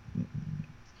 кадрови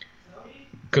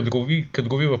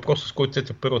въпрос, с който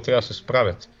те първо трябва да се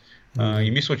справят.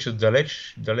 И мисля, че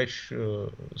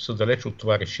са далеч от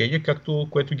това решение,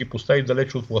 което ги постави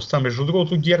далеч от властта. Между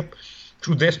другото, ГЕРБ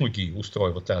чудесно ги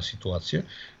устройва тази ситуация.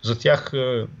 За тях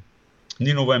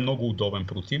Нинова е много удобен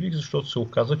противник, защото се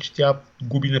оказа, че тя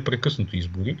губи непрекъснато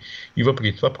избори и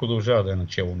въпреки това продължава да е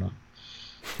начело на...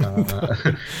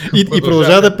 И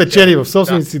продължава да печели в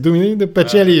собствените си думи, да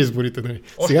печели изборите. Нали.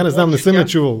 Сега не знам, не съм я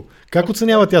чувал. Как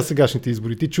оценява тя сегашните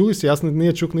избори? Ти чули си? Аз не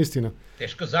я чух наистина.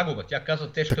 Тежка загуба. Тя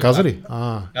каза тежка загуба. Каза ли?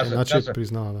 Значи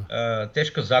признава, да.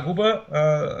 Тежка загуба,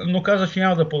 но каза, че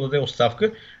няма да подаде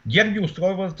оставка. ГЕРБ ги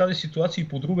устройва тази ситуация и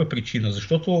по друга причина,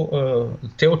 защото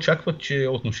те очакват, че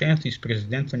отношенията и с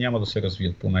президента няма да се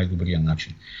развият по най-добрия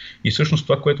начин. И всъщност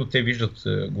това, което те виждат,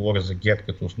 говоря за ГЕРБ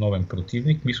като основен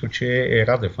противник, мисля, че е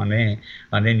Радев,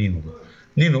 а не Нинова.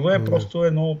 Нинова е просто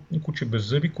едно куче без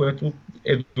зъби, което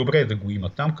е добре да го има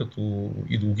там като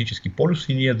идеологически полюс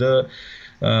и ние да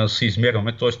се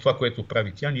измерваме. Т.е. това, което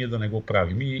прави тя, ние да не го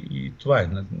правим. И това е.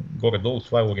 Горе-долу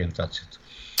това е ориентацията.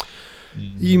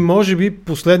 И може би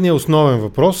последният основен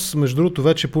въпрос. Между другото,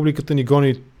 вече публиката ни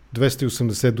гони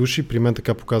 280 души. При мен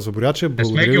така показва Боряче. Не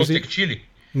сме ги отекчили.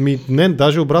 Не,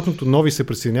 даже обратното, нови се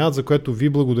присъединяват, за което ви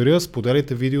благодаря.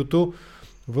 Споделяйте видеото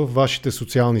в вашите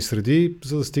социални среди,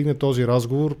 за да стигне този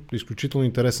разговор, изключително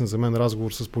интересен за мен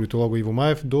разговор с политолога Иво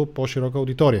Маев, до по-широка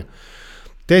аудитория.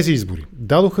 Тези избори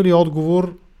дадоха ли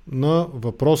отговор на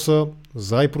въпроса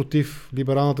за и против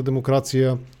либералната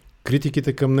демокрация,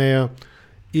 критиките към нея,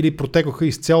 или протекоха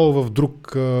изцяло в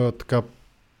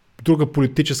друга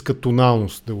политическа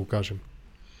тоналност, да го кажем?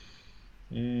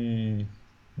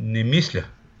 Не мисля.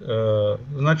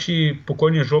 Значи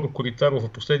покойният Жоро Коритаров в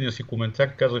последния си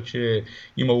коментар каза, че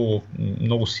имало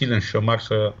много силен шамар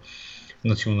са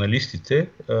националистите,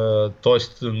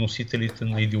 т.е. носителите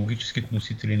на идеологическите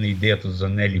носители на идеята за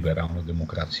нелиберална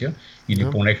демокрация,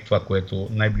 или поне това, което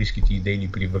най-близките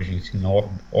идейни привърженици на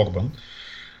Орбан.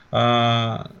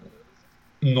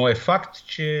 Но е факт,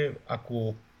 че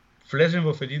ако влезем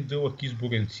в един дълъг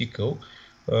изборен цикъл,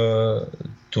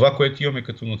 това, което имаме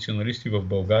като националисти в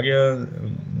България,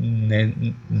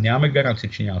 нямаме гаранция,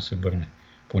 че няма да се върне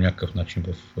по някакъв начин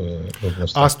в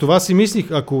властта. Аз това си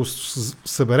мислих, ако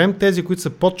съберем тези, които са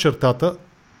под чертата,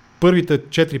 първите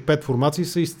 4-5 формации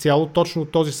са изцяло точно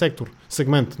от този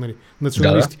сегмент, нали,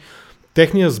 националисти. Да.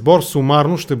 Техният сбор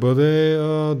сумарно ще бъде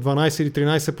 12 или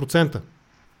 13%.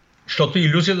 Защото е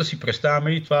илюзия да си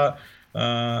представяме и това.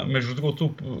 Между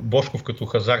другото, Божков като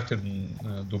хазартен,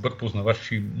 добър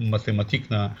познаващ и математик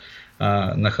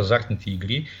на хазартните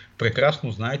игри,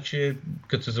 прекрасно знае, че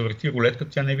като се завърти рулетка,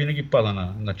 тя не винаги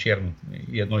пада на черно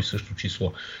и едно и също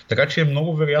число. Така че е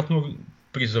много вероятно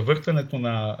при завъртането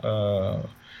на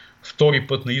втори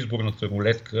път на изборната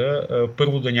рулетка,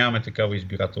 първо да нямаме такава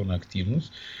избирателна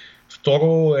активност.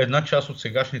 Второ, една част от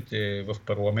сегашните в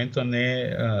парламента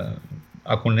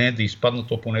ако не е да изпаднат,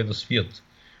 то поне да свият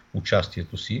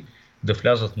участието си, да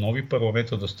влязат нови,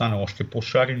 парламента да стане още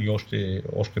по-шарен и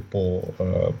още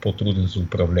по-труден за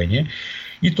управление.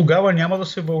 И тогава няма да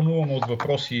се вълнуваме от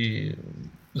въпроси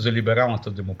за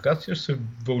либералната демокрация, ще се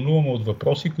вълнуваме от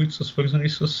въпроси, които са свързани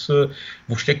с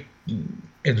въобще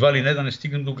едва ли не да не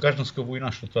стигнем до гражданска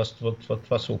война, защото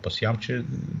това се опасявам, че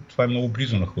това е много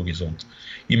близо на хоризонта.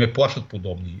 И ме плашат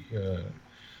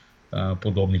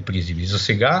подобни призиви. За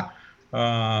сега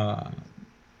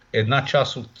една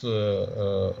част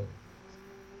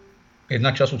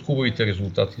от хубавите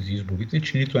резултати за изборите е,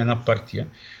 че нито една партия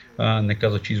не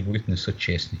каза, че изборите не са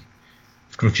честни.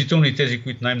 Включително и тези,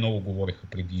 които най-много говореха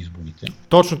преди изборите.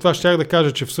 Точно това щях да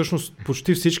кажа, че всъщност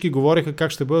почти всички говореха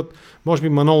как ще бъдат, може би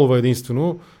Манолова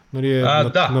единствено, нали,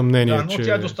 на мнение, но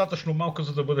тя е достатъчно малка,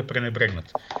 за да бъде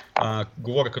пренебрегната.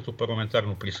 Говоря като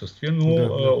парламентарно присъствие, но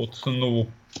от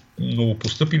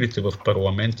новопостъпилите в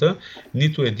парламента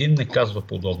нито един не казва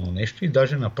подобно нещо и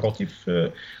даже напротив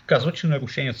казва, че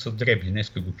нарушенията са дребни.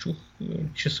 Днеска го чух,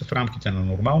 че са в рамките на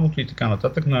нормалното и така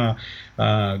нататък, на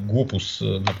глупост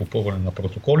на попълване на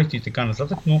протоколите и така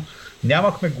нататък, но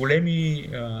нямахме големи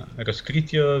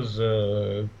разкрития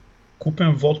за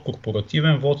купен вод,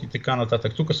 корпоративен вод и така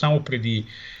нататък. Тук само преди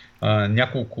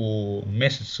няколко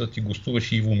месеца ти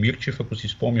гостуваше Иво Мирчев, ако си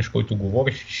спомняш, който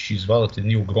говореше, че ще извадат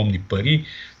едни огромни пари,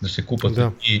 да се купат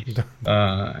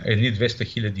едни 200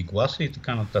 хиляди гласа и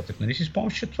така нататък. Нали си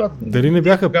спомняш, че това... Дали не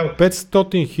бяха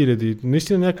 500 хиляди?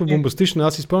 Наистина някаква бомбастична.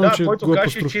 Аз си спомням, че който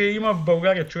каже, че има в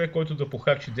България човек, който да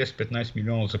похарчи 10-15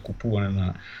 милиона за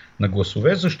купуване на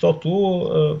гласове,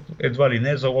 защото едва ли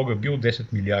не залога бил 10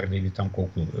 милиарда или там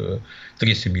колко,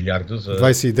 30 милиарда за...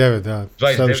 29,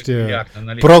 29 следващия милиарда,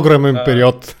 нали? Програмен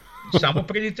период. Само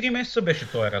преди 3 месеца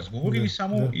беше този разговор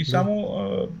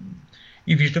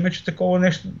и виждаме, че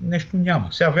такова нещо няма.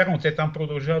 Сега верно, те там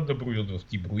продължават да броят в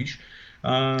ти броиш,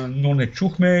 но не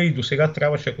чухме и до сега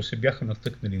трябваше, ако се бяха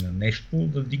натъкнали на нещо,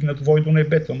 да дигнат вой до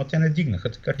небето, ама те не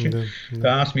дигнаха, така че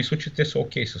аз мисля, че те са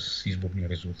окей с изборния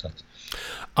резултат.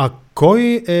 А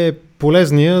кой е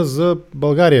полезния за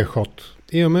България ход?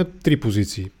 Имаме 3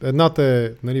 позиции. Едната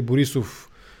е, нали, Борисов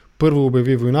първо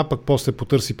обяви война, пък после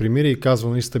потърси примирие и казва,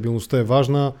 нали, стабилността е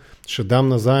важна, ще дам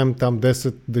назаем там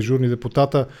 10 дежурни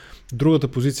депутата. Другата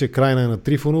позиция крайна е на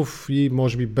Трифонов и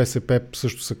може би БСП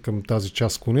също са към тази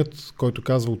част склонят, който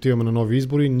казва, отиваме на нови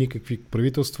избори, никакви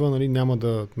правителства, нали, няма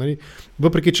да... Нали,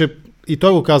 въпреки, че и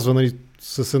той го казва, нали,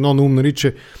 с едно на ум, нали,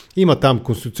 че има там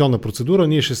конституционна процедура,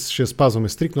 ние ще спазваме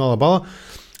стриктно ала-бала.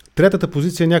 Третата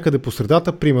позиция е някъде по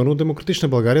средата, примерно Демократична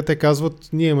България, те казват,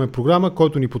 ние имаме програма,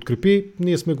 който ни подкрепи,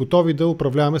 ние сме готови да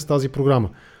управляваме с тази програма.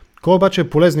 Кой обаче е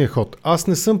полезният ход? Аз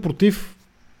не съм против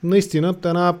наистина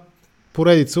една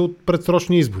поредица от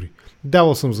предсрочни избори.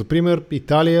 Давал съм за пример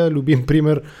Италия, любим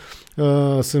пример,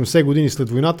 70 години след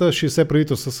войната, 60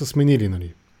 правителства са сменили,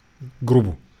 нали,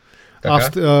 грубо.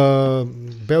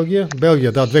 Белгия,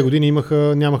 да, 2 години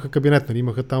нямаха кабинет, нали,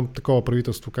 имаха там такова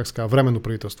правителство, как се казва, временно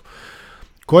правителство.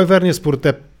 Кой е верният според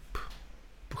теб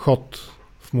ход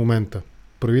в момента?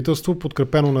 Правителство,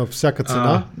 подкрепено на всяка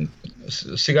цена?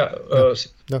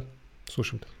 Да,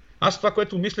 слушам те. Аз това,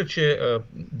 което мисля, че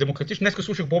демократично, днеска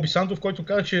слушах Боби Сандов, който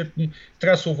каза, че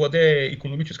трябва да се овладее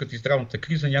икономическата и здравната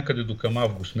криза някъде до към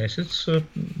август месец.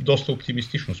 Доста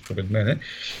оптимистично според мене.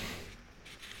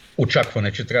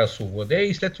 Очакване, че трябва да се овладее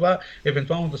и след това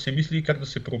евентуално да се мисли как да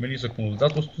се промени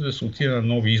законодателството и да се отиде на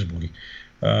нови избори.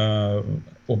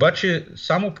 Обаче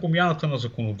само промяната на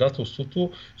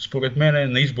законодателството, според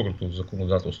мен, на изборното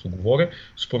законодателство говоря,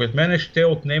 според мен ще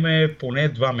отнеме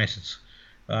поне 2 месеца.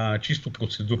 Чисто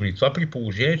процедурни. Това при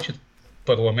положение, че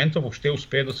парламента въобще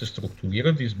успее да се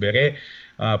структурира, да избере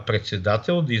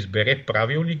председател, да избере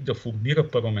правилник, да формира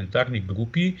парламентарни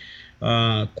групи,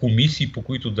 комисии, по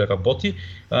които да работи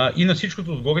и на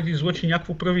всичкото отгоре да излъчи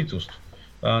някакво правителство.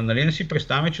 Нали не си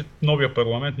представяме, че новия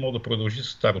парламент може да продължи с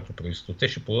старото правителство. Те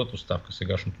ще подадат оставка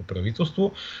сегашното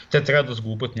правителство, те трябва да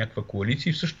сглобят някаква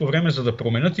коалиция и в същото време, за да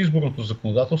променят изборното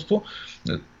законодателство,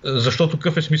 защото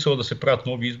какъв е смисъл да се правят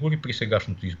нови избори при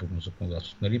сегашното изборно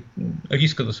законодателство. Нали?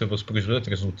 Риска да се възпроизведат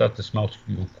резултатите с малки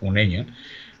отклонения,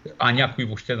 а някои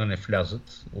въобще да не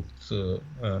влязат от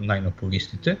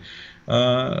най-напористите,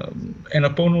 е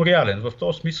напълно реален. В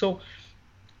този смисъл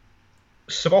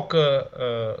срока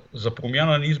за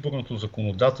промяна на изборното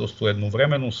законодателство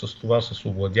едновременно с това, с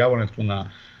овладяването на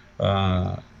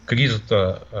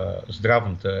кризата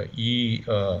здравната и,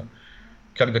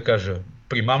 как да кажа,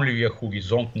 примамливия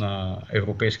хоризонт на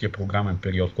европейския програмен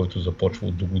период, който започва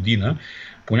от до година,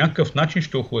 по някакъв начин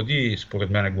ще охлади, според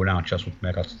мен, голяма част от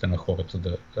мераците на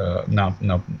хората,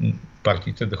 на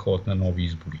партиите да ходят на нови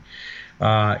избори.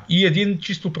 И един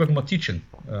чисто прагматичен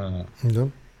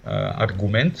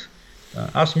аргумент.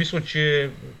 Аз мисля, че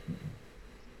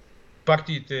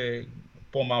партиите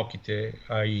по-малките,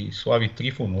 а и Слави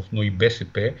Трифонов, но и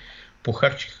БСП,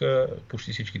 похарчиха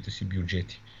почти всичките си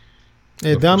бюджети.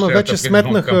 Ама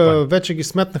вече ги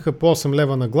сметнаха по 8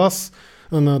 лева на глас,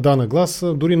 на глас,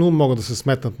 дори на ум могат да се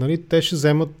сметнат. Нали? Те ще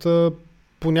вземат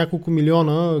по няколко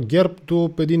милиона ГЕРБ до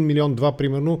 1 милион 2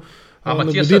 примерно на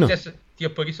година.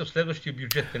 Тия пари са в следващия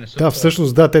бюджет. Те не са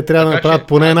всъщност те трябва да направят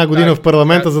поне една година в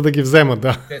парламента, за да ги вземат.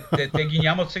 Да. Те ги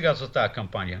нямат сега за тази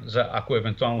кампания, ако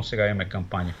евентуално сега имаме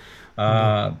кампания.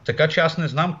 Така че аз не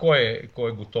знам кой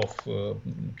е готов.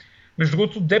 Между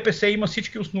другото, ДПС има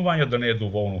всички основания да не е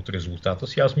доволно от резултата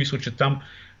си. Аз мисля, че там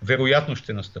вероятно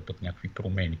ще настъпат някакви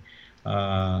промени.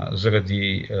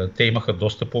 заради те имаха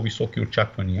доста по-високи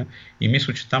очаквания и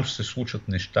мисля, че там ще се случат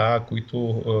неща,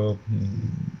 които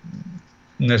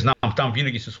не знам, там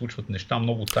винаги се случват неща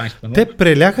много тайнствено. Те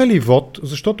преляха ли вод,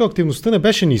 защото активността не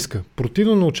беше ниска?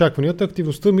 Противно на очакванията,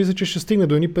 активността мисля, че ще стигне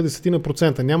до едни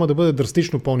 50%. Няма да бъде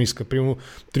драстично по-ниска, примерно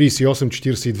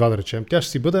 38-42 да речем. Тя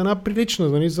ще си бъде една прилична,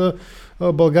 нали, за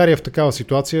България в такава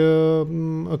ситуация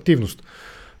активност.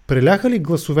 Преляха ли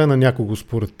гласове на някого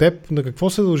според теб? На какво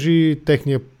се дължи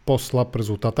техния по-слаб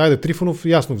резултат? Айде, Трифонов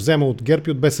ясно взема от ГЕРБ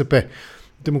и от БСП.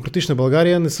 Демократична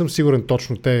България не съм сигурен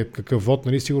точно те какъв вод,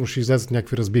 нали, сигурно ще излезат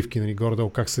някакви разбивки, нали, горе-долу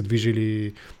как се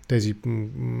движили тези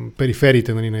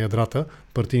перифериите, нали, на ядрата,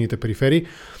 партийните периферии,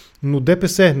 но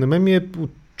ДПС, на мен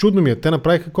чудно ми е, те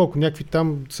направиха колко, някакви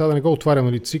там, сега да не го отварям,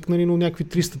 нали, ЦИК, нали, но някакви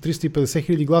 300-350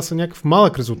 хиляди гласа, някакъв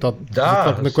малък резултат,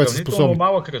 да, на което са способни.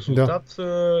 Малък резултат,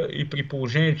 да. И при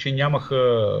положение, че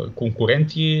нямаха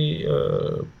конкуренти,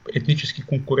 етнически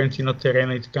конкуренти на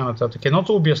терена и така нататък.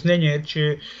 Едното обяснение е,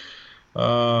 че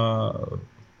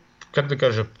как да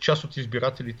кажа, част от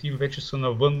избирателите им вече са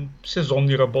навън,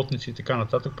 сезонни работници и така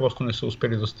нататък, просто не са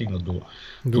успели да стигнат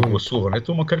до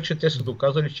гласуването, макар че те са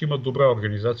доказали, че имат добра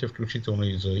организация, включително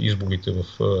и за изборите в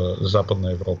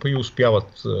Западна Европа и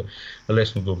успяват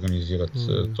лесно да организират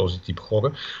този тип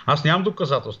хора. Аз нямам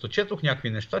доказателства. Четох някакви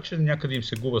неща, че някъде им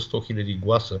се губа 100 000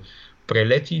 гласа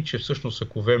прелети и че всъщност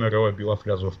ако ВМРО е била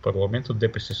влязла в парламента,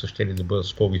 ДПС са щели да бъдат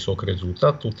с по-висок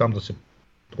резултат, оттам да се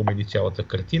промени цялата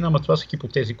картина, ама това са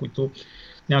хипотези, които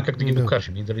няма как да ги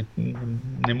докажем и дали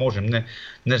не можем.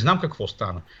 Не знам какво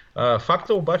стана.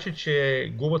 Факта обаче,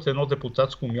 че губят едно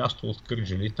депутатско място от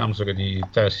Кърджали, там заради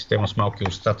тая система с малкия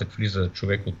остатък влиза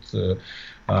човек от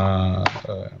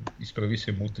изправи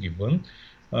се мутри вън,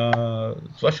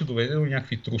 това ще доведе до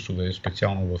някакви трусове,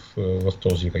 специално в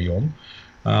този район.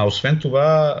 Освен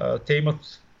това, те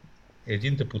имат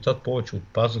един депутат повече от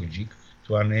Пазарджик.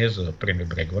 Това не е за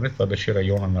пренебрегване, това беше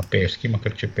района на Пеевски,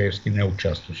 макар че Пеевски не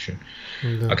участваше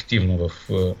активно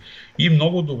и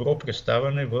много добро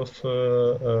представяне в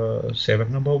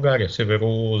Северна България,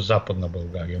 Северо-Западна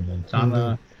България,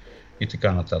 Монтана и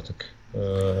така нататък.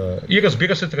 И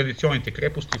разбира се, традиционните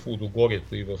крепости в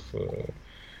Лудогорието и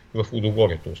в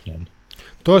Лудогорието основно.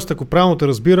 Тоест, ако правилно те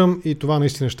разбирам, и това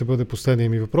наистина ще бъде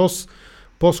последният ми въпрос,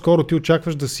 по-скоро ти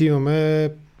очакваш да си имаме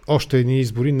още едни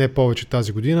избори, не повече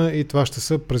тази година, и това ще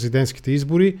са президентските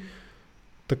избори.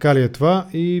 Така ли е това?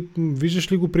 И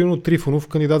виждаш ли го, примерно, Трифонов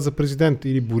кандидат за президент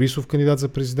или Борисов кандидат за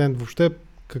президент? Въобще,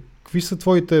 какви са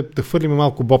твоите, да хвърлиме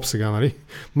малко боб сега, нали?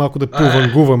 Малко да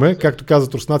повангуваме, както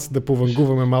казват руснаците, да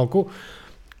повангуваме малко.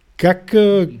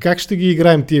 Как ще ги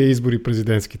играем тия избори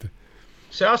президентските?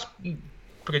 Сега аз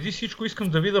преди всичко искам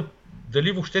да видя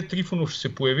дали въобще Трифонов ще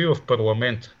се появи в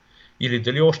парламента. Или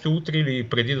дали още утре или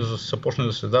преди да започне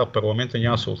да се дава парламента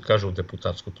няма да се откаже от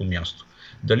депутатското място.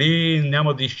 Дали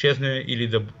няма да изчезне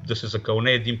или да се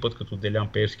закълне един път като Делян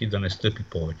Пеевски да не стъпи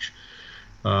повече.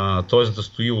 Т.е. да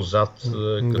стои отзад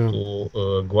като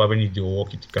главен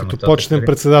идеолог и така нататък. Като почетен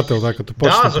председател, да, като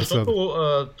почетен председател. Да,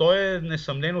 защото той е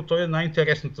несъмнено, той е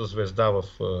най-интересната звезда в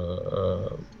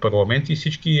парламента и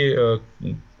всички...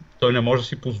 Той не може да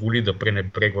си позволи да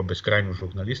пренебрегва безкрайно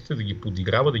журналистите, да ги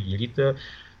подиграва, да ги рита,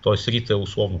 т.е. рита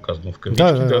условно казано в кавички,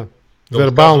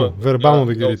 вербално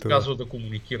да ги рита. Да отказва да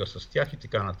комуникира с тях и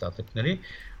така нататък. Нали?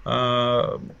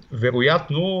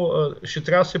 Вероятно ще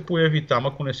трябва да се появи там,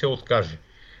 ако не се откаже.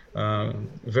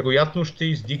 Вероятно ще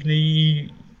издигне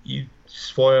и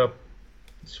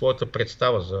своята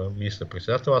представа за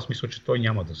министър-председател. Аз мисля, че той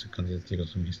няма да се кандидатира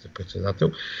за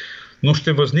министър-председател. Но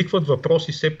ще възникват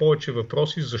въпроси, все повече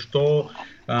въпроси, защо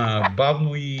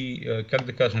бавно и, как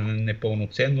да кажа,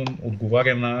 непълноценно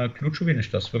отговаря на ключови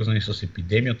неща, свързани с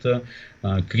епидемията,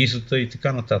 кризата и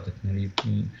така нататък. Нали?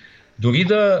 Дори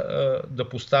да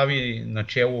постави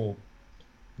начело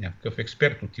някакъв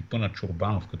експерт от типа на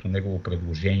Чорбанов, като негово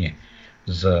предложение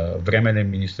за временен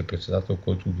министър-председател,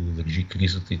 който да държи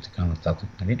кризата и така нататък.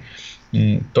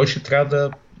 Нали? Той ще трябва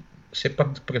да все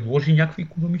пак да предложи някаква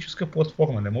икономическа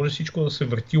платформа. Не може всичко да се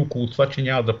върти около това, че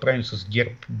няма да правим с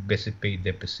ГЕРБ, БСП и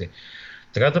ДПС.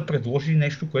 Трябва да предложи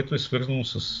нещо, което е свързано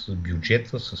с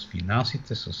бюджета, с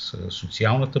финансите, с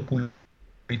социалната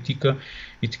политика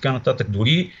и така нататък.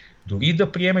 Дори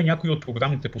да приеме някои от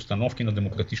програмните постановки на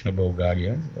Демократична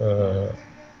България,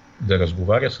 да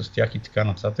разговаря с тях и така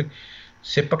нататък,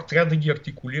 все пак трябва да ги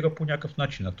артикулира по някакъв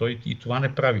начин. А той и това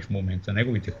не прави в момента.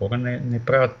 Неговите хора не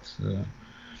правят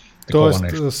Тоест,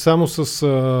 нещо. Само с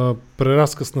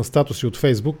преразказ на статуси от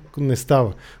Фейсбук не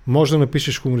става. Може да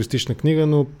напишеш хумористична книга,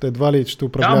 но едва ли ще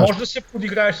управляваш. Да, може да се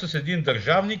подиграеш с един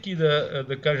държавник и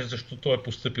да кажеш защо той е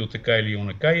постъпил така или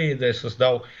онака и да е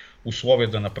създал условия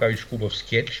да направиш хубав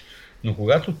скетч, но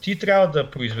когато ти трябва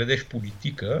да произведеш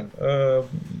политика,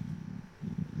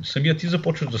 самият ти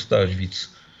започваш да ставаш виц.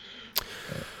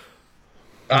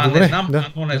 Добре, не знам,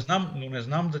 да. но не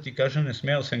знам да ти кажа, не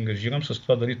смея да се ангажирам с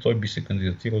това дали той би се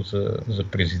кандидатирал за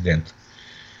президент.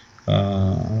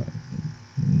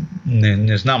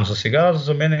 Не знам. За сега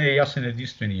за мен е ясен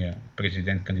единствения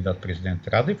кандидат-президент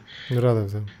Радев.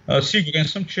 Да. Сигурен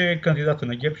съм, че кандидата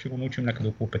на ГЕРБ ще го научим някъде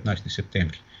около 15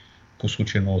 септември, по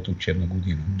случай новата учебна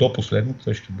година. До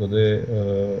последното ще бъде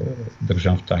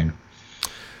държан в тайна.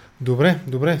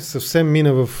 Добре, съвсем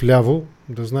мина в ляво,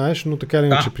 да знаеш, но така или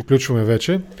иначе приключваме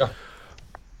вече. Да.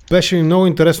 Беше ми много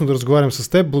интересно да разговарям с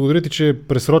теб. Благодаря ти, че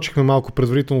пресрочихме малко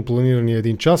предварително планирания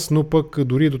 1 час, но пък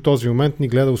дори до този момент ни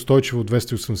гледа устойчиво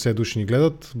 280 души ни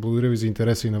гледат. Благодаря ви за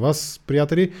интереса и на вас,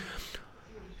 приятели.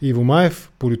 Иво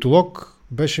Маев, политолог.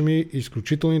 Беше ми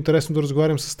изключително интересно да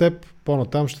разговарям с теб.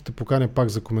 По-натам ще те поканя пак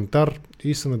за коментар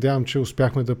и се надявам, че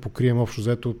успяхме да покрием общо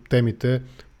взето темите,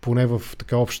 поне в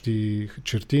така общи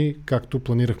черти, както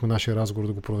планирахме нашия разговор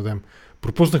да го проведем.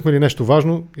 Пропуснахме ли нещо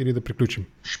важно или да приключим?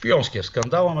 Шпионския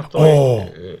скандал, ама той...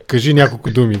 Кажи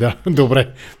няколко думи, да. Добре.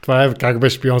 Това е как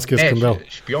беше шпионския скандал.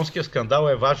 Шпионския скандал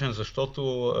е важен,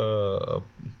 защото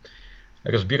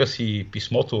разбира се и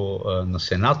писмото на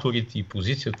сенаторите и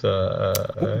позицията...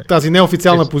 Тази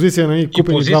неофициална позиция на и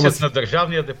позицията на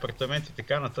Държавния департамент и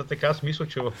така нататък. Аз мисля,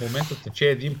 че в момента тече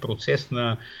един процес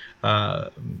на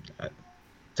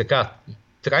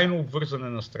трайно обвързане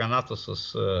на страната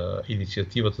с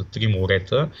инициативата Три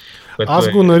морета. Аз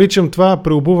го наричам това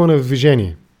преобуване в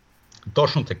движение.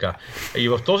 Точно така. И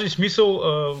в този смисъл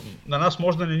на нас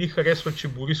може да не ни харесва, че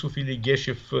Борисов или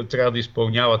Гешев трябва да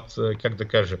изпълняват, как да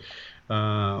кажа,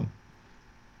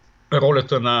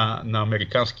 ролята на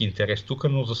американски интерес тук,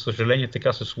 но за съжаление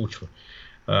така се случва.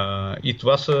 И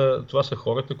това са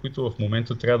хората, които в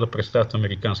момента трябва да представят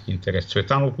американски интерес.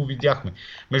 Цветанов го видяхме.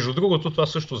 Между другото, това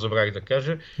също забравих да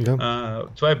кажа,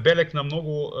 това е белег на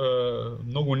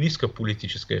много ниска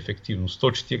политическа ефективност.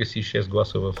 146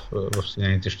 гласа в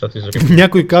Съединените щати.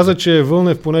 Някой каза, че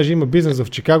Вълнев, понеже има бизнес в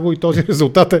Чикаго и този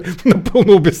резултат е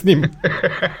напълно обясним.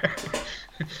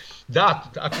 Да,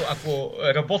 ако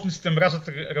работниците мразят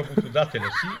работодателя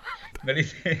си, нали...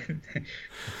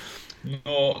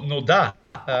 Но да,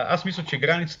 аз мисля, че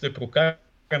границата е прокарана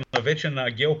вече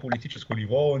на геополитическо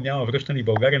ниво, няма връщане и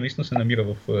България наистина се намира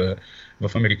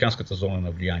в американската зона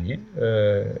на влияние,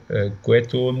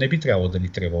 което не би трябвало да ни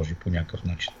тревожи по някакъв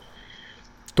начин.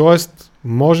 Тоест,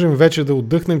 можем вече да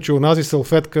отдъхнем, че онази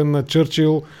салфетка на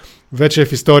Чърчил вече е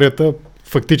в историята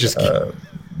фактически.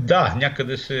 Да,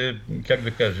 някъде се, как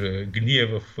да кажа, гние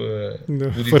в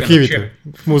в архивите,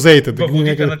 в музеите. В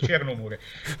водите на Черно море.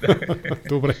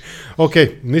 Добре.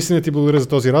 Окей, наистина ти благодаря за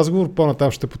този разговор.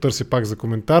 По-натам ще потърся пак за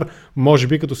коментар. Може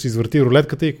би като се извърти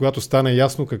рулетката и когато стане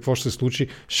ясно какво ще се случи,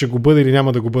 ще го бъде или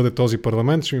няма да го бъде този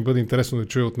парламент, ще ми бъде интересно да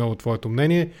чуя отново твоето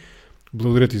мнение.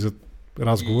 Благодаря ти за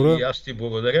разговора. И аз ти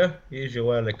благодаря и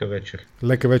желая лека вечер.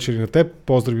 Лека вечер и на теб.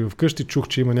 Поздрави вкъщи. Чух,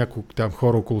 че има няколко там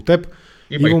хора около теб.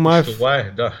 Има Иво Маев. Кучето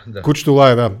Лае, да. Кучето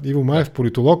Лае, да. Иво Маев,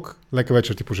 политолог. Лека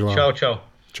вечер ти пожелавам. Чао.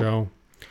 Чао.